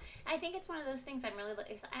know. I think it's one of those things I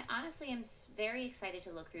honestly am very excited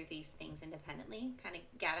to look through these things independently, kind of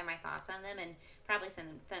gather my thoughts on them, and probably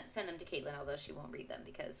send them to Caitlin, although she won't read them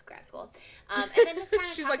because grad school. And then just kind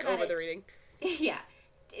of she's like over the reading. Yeah.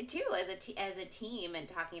 Too, as a team, and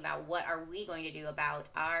talking about what are we going to do about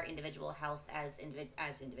our individual health as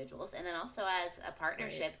individuals, and then also as a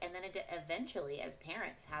partnership, right. And then eventually as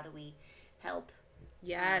parents, how do we help?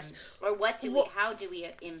 Yes. Or how do we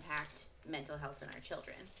impact mental health in our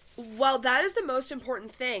children? Well, that is the most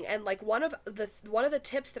important thing. And like one of the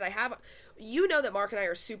tips that I have, you know, that Mark and I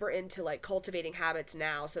are super into like cultivating habits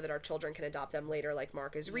now so that our children can adopt them later. Like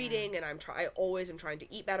Mark is reading, and I always am trying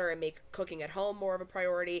to eat better and make cooking at home more of a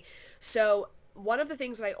priority. So one of the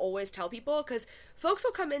things that I always tell people, because folks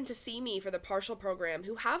will come in to see me for the partial program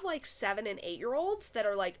who have like 7 and 8 year olds that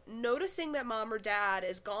are like noticing that mom or dad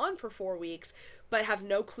is gone for 4 weeks, but have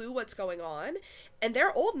no clue what's going on. And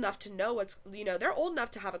they're old enough to know they're old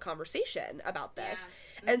enough to have a conversation about this.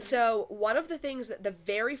 Yeah. Mm-hmm. And so one of the things that the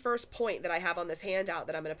very first point that I have on this handout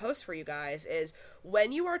that I'm going to post for you guys is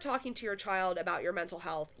when you are talking to your child about your mental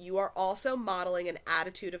health, you are also modeling an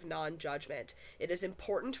attitude of non-judgment. It is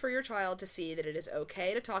important for your child to see that it is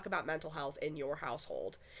okay to talk about mental health in your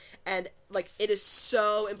household. And like, it is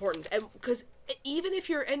so important. And because even if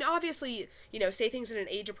you're, and obviously, you know, say things in an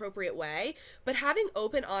age appropriate way, but having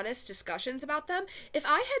open, honest discussions about them. If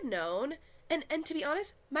I had known, and to be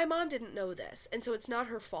honest, my mom didn't know this, and so it's not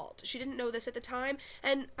her fault. She didn't know this at the time,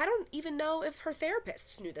 and I don't even know if her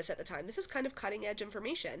therapists knew this at the time. This is kind of cutting edge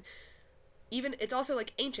information. Even, it's also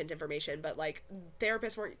like ancient information, but like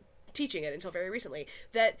therapists weren't teaching it until very recently.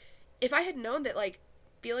 That if I had known that like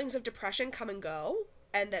feelings of depression come and go,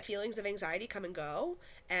 and that feelings of anxiety come and go,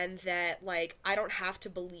 and that like I don't have to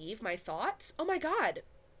believe my thoughts, oh my God,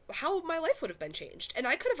 how my life would have been changed. And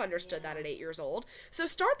I could have understood that at 8 years old. So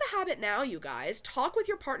start the habit now, you guys. Talk with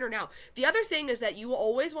your partner now. The other thing is that you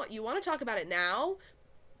want to talk about it now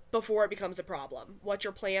before it becomes a problem. What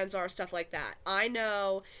your plans are, stuff like that. I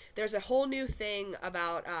know there's a whole new thing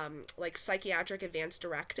about like psychiatric advanced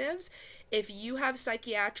directives. If you have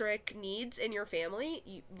psychiatric needs in your family,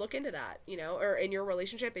 you look into that, you know, or in your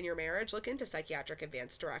relationship, in your marriage, look into psychiatric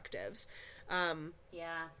advanced directives.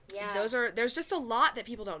 There's just a lot that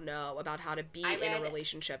people don't know about how to be in a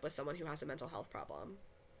relationship with someone who has a mental health problem.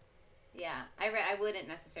 Yeah, I wouldn't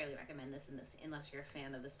necessarily recommend this unless you're a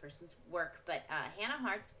fan of this person's work, but Hannah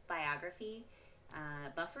Hart's biography,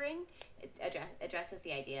 Buffering, addresses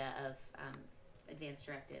the idea of advanced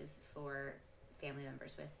directives for family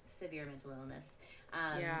members with severe mental illness.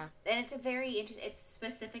 And it's a very interesting, it's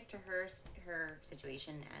specific to her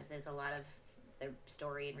situation, as is a lot of the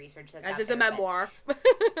story and research that's as is a memoir.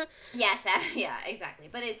 Yes, yeah, exactly.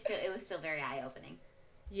 But it was still very eye-opening.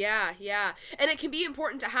 Yeah. And it can be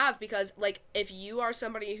important to have because, like, if you are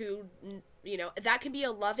somebody who, you know, that can be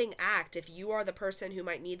a loving act. If you are the person who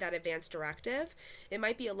might need that advanced directive, it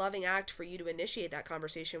might be a loving act for you to initiate that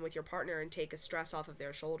conversation with your partner and take a stress off of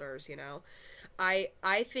their shoulders, you know. I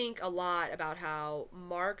think a lot about how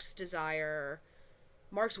Mark's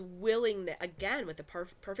willingness, again, with the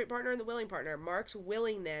perfect partner and the willing partner, Mark's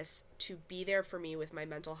willingness to be there for me with my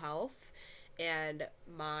mental health and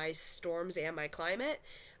my storms and my climate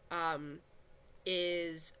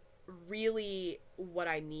is really what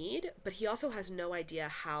I need, but he also has no idea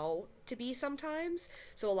how to be sometimes.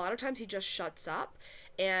 So a lot of times he just shuts up,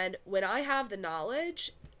 and when I have the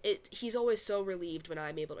knowledge, he's always so relieved when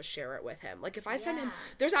I'm able to share it with him. Like if I send him,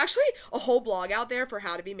 there's actually a whole blog out there for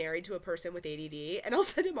how to be married to a person with ADD, and I'll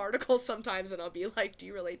send him articles sometimes and I'll be like, do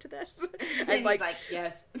you relate to this? And like, he's like,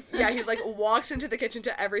 yes. Yeah, he's like walks into the kitchen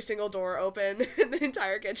to every single door open in the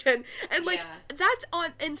entire kitchen. And like that's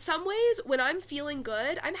in some ways, when I'm feeling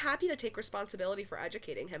good, I'm happy to take responsibility for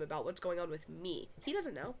educating him about what's going on with me. He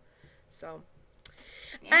doesn't know. So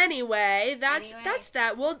anyway, that's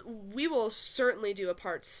that. We will certainly do a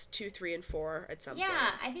parts 2, 3, and 4 at some point.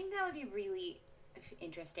 Yeah, I think that would be really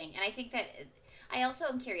interesting, and I think that I also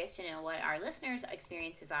am curious to know what our listeners'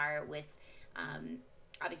 experiences are with.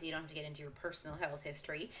 Obviously, you don't have to get into your personal health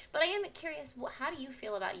history, but I am curious. How do you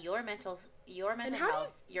feel about your mental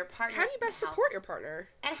health, your partner's How do you best support your partner?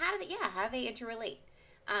 And how do they interrelate?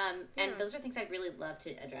 And those are things I'd really love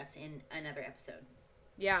to address in another episode.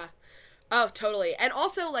 Yeah. Oh, totally. And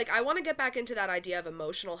also, like, I want to get back into that idea of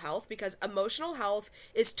emotional health, because emotional health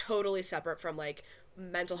is totally separate from, like,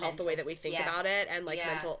 mental health, the way that we think about it, and, like,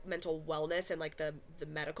 mental wellness and, like, the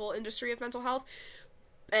medical industry of mental health.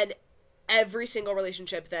 And every single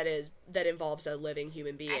relationship that involves a living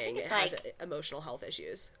human being has emotional health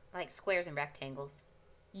issues. Like squares and rectangles.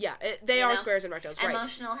 Yeah, they are squares and rectangles, right.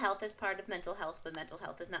 Emotional health is part of mental health, but mental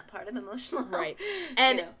health is not part of emotional health. Right.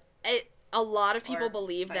 And a lot of people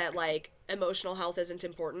believe that, like, emotional health isn't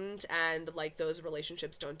important and, like, those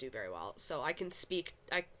relationships don't do very well. So I can speak,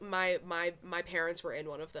 my parents were in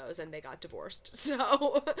one of those and they got divorced.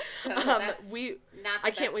 So,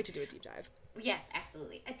 I can't wait to do a deep dive. Yes,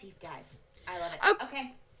 absolutely. A deep dive. I love it.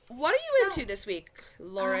 Okay. What are you into this week,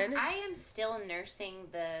 Lauren? I am still nursing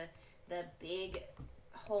the big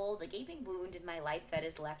hole, the gaping wound in my life that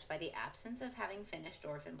is left by the absence of having finished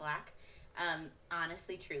Orphan Black.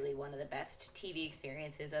 Honestly, truly one of the best TV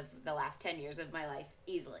experiences of the last 10 years of my life,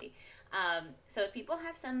 easily. So if people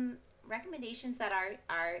have some recommendations that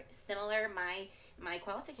are similar, my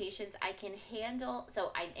qualifications, I can handle,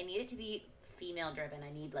 so I need it to be female driven.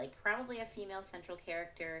 I need, like, probably a female central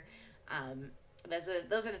character. Those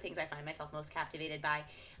are the things I find myself most captivated by.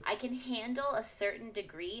 I can handle a certain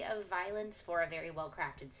degree of violence for a very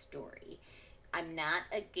well-crafted story. I'm not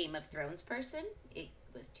a Game of Thrones person. It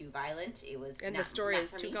was too violent. It was and the story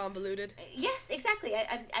is too convoluted. Yes, exactly.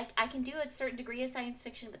 I can do a certain degree of science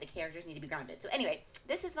fiction, but the characters need to be grounded. So anyway,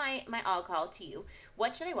 this is my all call to you.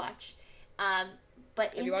 What should I watch?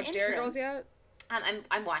 But have you watched Derry Girls yet?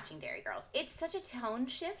 I'm watching Derry Girls. It's such a tone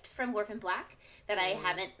shift from Orphan Black that I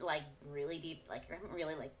haven't, like, really deep, like, I haven't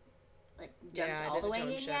really, like jumped all the way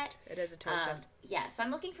in yet. It is a tone shift. Yeah, so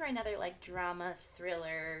I'm looking for another, like, drama,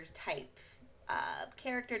 thriller type,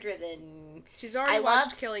 character-driven. She's already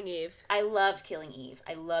watched Killing Eve. I loved Killing Eve.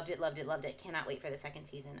 I loved it. Cannot wait for the second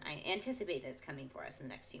season. I anticipate that it's coming for us in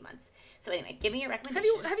the next few months. So anyway, give me your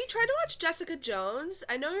recommendations. Have you tried to watch Jessica Jones?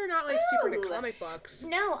 I know you're not, like, super into comic books.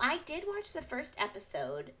 No, I did watch the first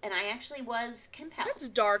episode, and I actually was compelled. It's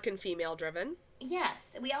dark and female-driven.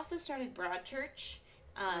 Yes. We also started Broadchurch,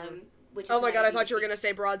 which is oh my god, I thought you were going to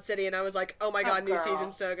say Broad City, and I was like, oh my god, new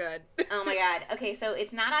season's so good. Oh my god. Okay, so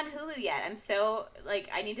it's not on Hulu yet. I'm so, like,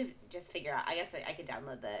 I need to just figure out. I guess I could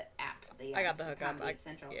download the app. I got the hookup. Comedy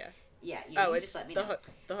Central. Yeah. Yeah, you just let me know.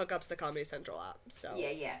 The hookup's the Comedy Central app, so.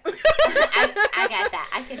 Yeah. I got that.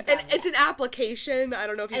 I can download and it's an application. I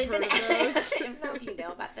don't know if you've heard of those. I don't know if you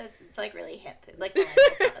know about this. It's, like, really hip. Like,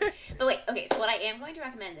 but wait, okay, so what I am going to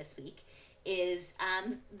recommend this week is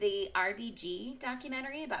the RBG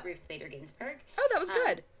documentary about Ruth Bader Ginsburg. Oh, that was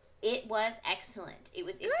good. It was excellent.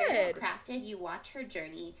 It's very well crafted. You watch her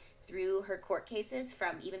journey through her court cases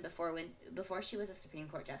from even before she was a Supreme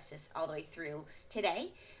Court justice all the way through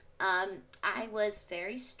today. I was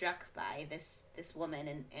very struck by this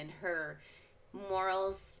woman and her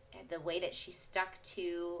morals, the way that she stuck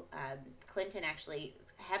to. Clinton actually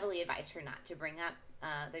heavily advised her not to bring up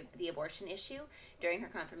the abortion issue during her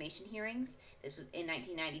confirmation hearings. This was in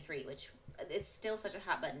 1993, which it's still such a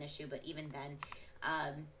hot button issue, but even then,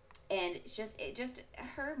 and just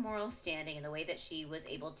her moral standing and the way that she was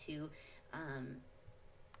able to,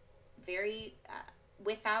 very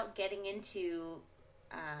without getting into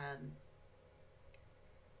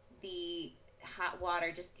the hot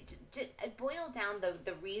water, just to boil down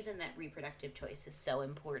the reason that reproductive choice is so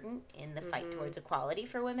important in the fight towards equality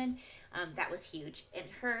for women. That was huge. And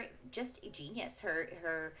her just genius,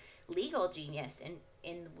 her legal genius, and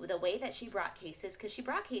in the way that she brought cases, because she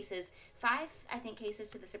brought five cases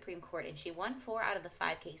to the Supreme Court, and she won 4 out of the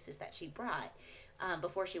 5 cases that she brought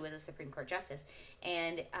before she was a Supreme Court justice.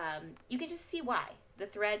 And you can just see why. The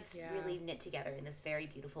threads really knit together in this very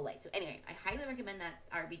beautiful way. So anyway, I highly recommend that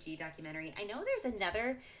RBG documentary. I know there's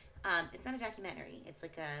another, it's not a documentary, it's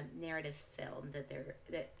like a narrative film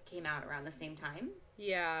that came out around the same time.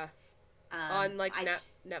 Yeah. On, like,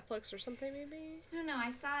 Netflix or something, maybe? I don't know. I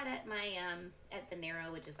saw it at my, at the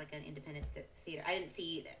Narrow, which is like an independent theater. I didn't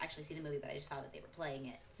actually see the movie, but I just saw that they were playing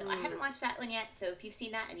it. So I haven't watched that one yet. So if you've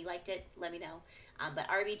seen that and you liked it, let me know. But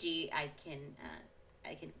RBG, I can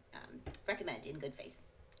recommend in good faith.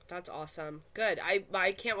 That's awesome. Good.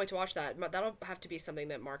 I can't wait to watch that. That'll have to be something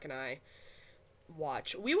that Mark and I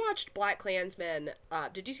watch. We watched BlacKkKlansman.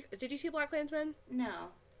 Did you see BlacKkKlansman? No.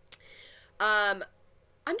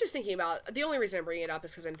 I'm just thinking about, the only reason I'm bringing it up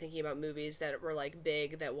is because I'm thinking about movies that were, like,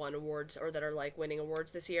 big, that won awards, or that are, like, winning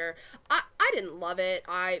awards this year. I didn't love it.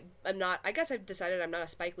 I guess I've decided I'm not a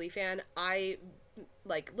Spike Lee fan.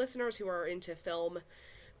 Like, listeners who are into film,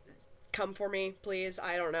 come for me, please.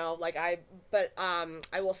 I don't know.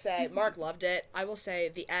 I will say, Mark loved it. I will say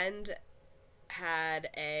the end had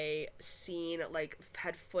a scene, like,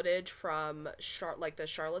 had footage from, the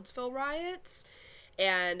Charlottesville riots,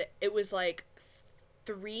 and it was, like,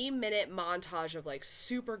 3-minute montage of, like,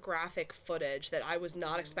 super graphic footage that I was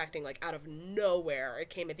not expecting, like, out of nowhere. It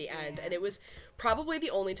came at the end, and it was probably the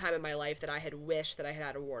only time in my life that I had wished that I had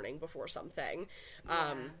had a warning before something.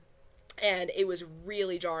 And it was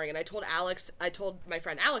really jarring. And I told my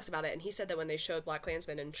friend Alex about it, and he said that when they showed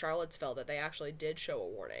BlacKkKlansman in Charlottesville, that they actually did show a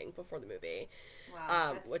warning before the movie.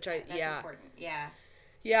 Wow, that's important. Yeah.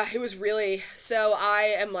 Yeah, it was really, so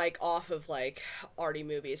I am, like, off of, like, arty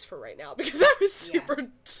movies for right now, because I was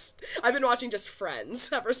I've been watching just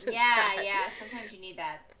Friends ever since that. Yeah, sometimes you need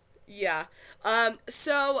that. Yeah.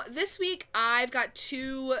 So this week I've got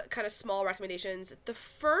two kind of small recommendations. The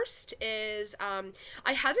first is,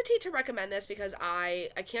 I hesitate to recommend this because I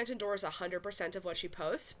can't endorse 100% of what she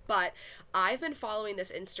posts, but I've been following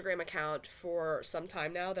this Instagram account for some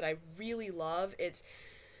time now that I really love. It's,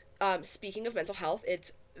 speaking of mental health,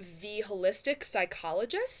 it's The Holistic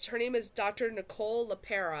Psychologist. Her name is Dr. Nicole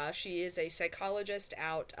LaPera. She is a psychologist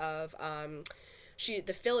out of,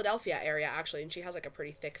 the Philadelphia area, actually, and she has, like, a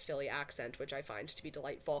pretty thick Philly accent, which I find to be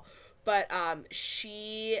delightful. But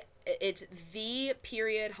it's the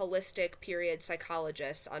holistic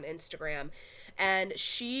psychologist on Instagram, and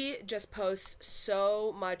she just posts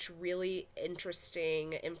so much really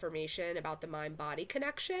interesting information about the mind-body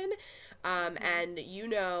connection. And you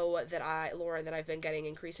know that Lauren, that I've been getting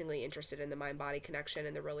increasingly interested in the mind-body connection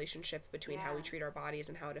and the relationship between how we treat our bodies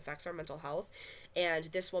and how it affects our mental health. And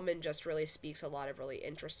this woman just really speaks a lot of really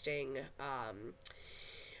interesting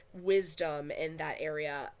wisdom in that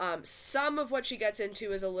area. Some of what she gets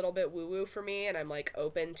into is a little bit woo-woo for me, and I'm, like,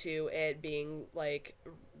 open to it being, like,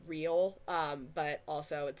 real, but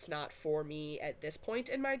also it's not for me at this point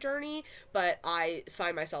in my journey. But I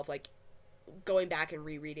find myself, like, going back and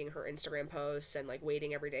rereading her Instagram posts and, like,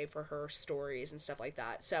 waiting every day for her stories and stuff like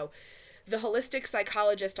that. So, The Holistic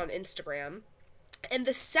Psychologist on Instagram. And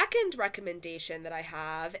the second recommendation that I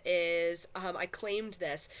have is, I claimed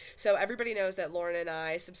this. So everybody knows that Lauren and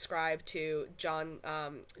I subscribe to John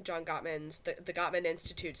Gottman's, the Gottman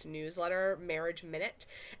Institute's newsletter, Marriage Minute.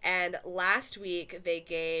 And last week they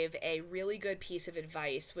gave a really good piece of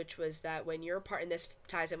advice, which was that when your partner, and this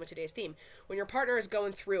ties in with today's theme, when your partner is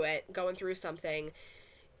going through something,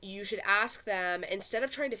 you should ask them, instead of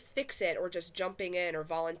trying to fix it or just jumping in or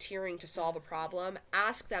volunteering to solve a problem,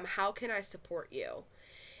 ask them, how can I support you?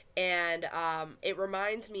 And it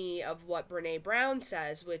reminds me of what Brene Brown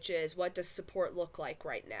says, which is, what does support look like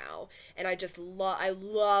right now? And I just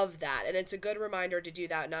love that. And it's a good reminder to do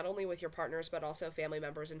that, not only with your partners, but also family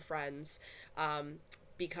members and friends.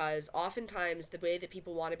 Because oftentimes the way that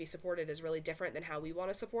people want to be supported is really different than how we want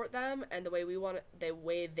to support them. And the way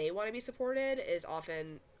they want to be supported is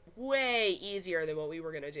often way easier than what we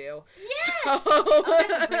were going to do. Yes! Oh,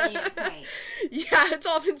 that's a brilliant point. Yeah, it's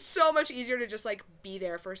often so much easier to just, like, be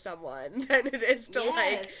there for someone than it is to,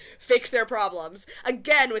 like, fix their problems.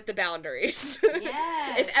 Again, with the boundaries.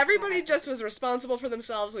 Yes. If everybody just was responsible for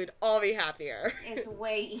themselves, we'd all be happier. It's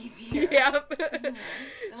way easier. Yep. Mm-hmm.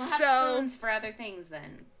 We'll have spoons for other things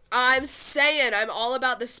then. I'm saying, I'm all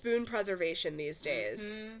about the spoon preservation these days.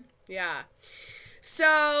 Mm-hmm. Yeah.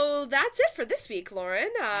 So that's it for this week, Lauren.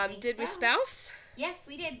 Did we spouse? Yes,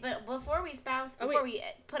 we did. But before we we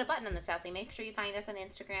put a button on the spousing, make sure you find us on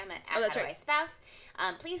Instagram at How Do I Spouse.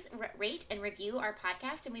 Please rate and review our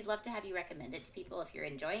podcast, and we'd love to have you recommend it to people if you're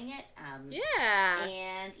enjoying it.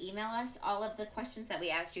 And email us all of the questions that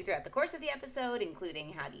we asked you throughout the course of the episode,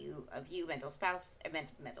 including how do you view mental spousing.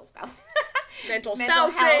 Mental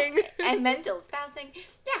spousing. And mental spousing.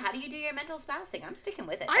 Yeah, how do you do your mental spousing? I'm sticking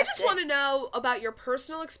with it. I just want to know about your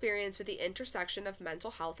personal experience with the intersection of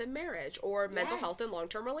mental health and marriage, or mental health and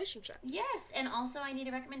long-term relationships. Yes, and also I need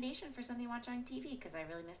a recommendation for something to watch on TV, because I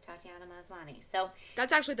really miss Tatiana Maslany. So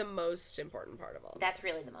that's actually the most important part of all. That's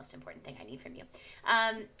really the most important thing I need from you.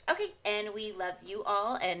 Okay, and we love you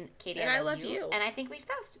all, and Katie, and I love you. And I think we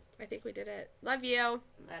spoused. I think we did it. Love you.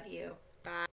 Love you. Bye.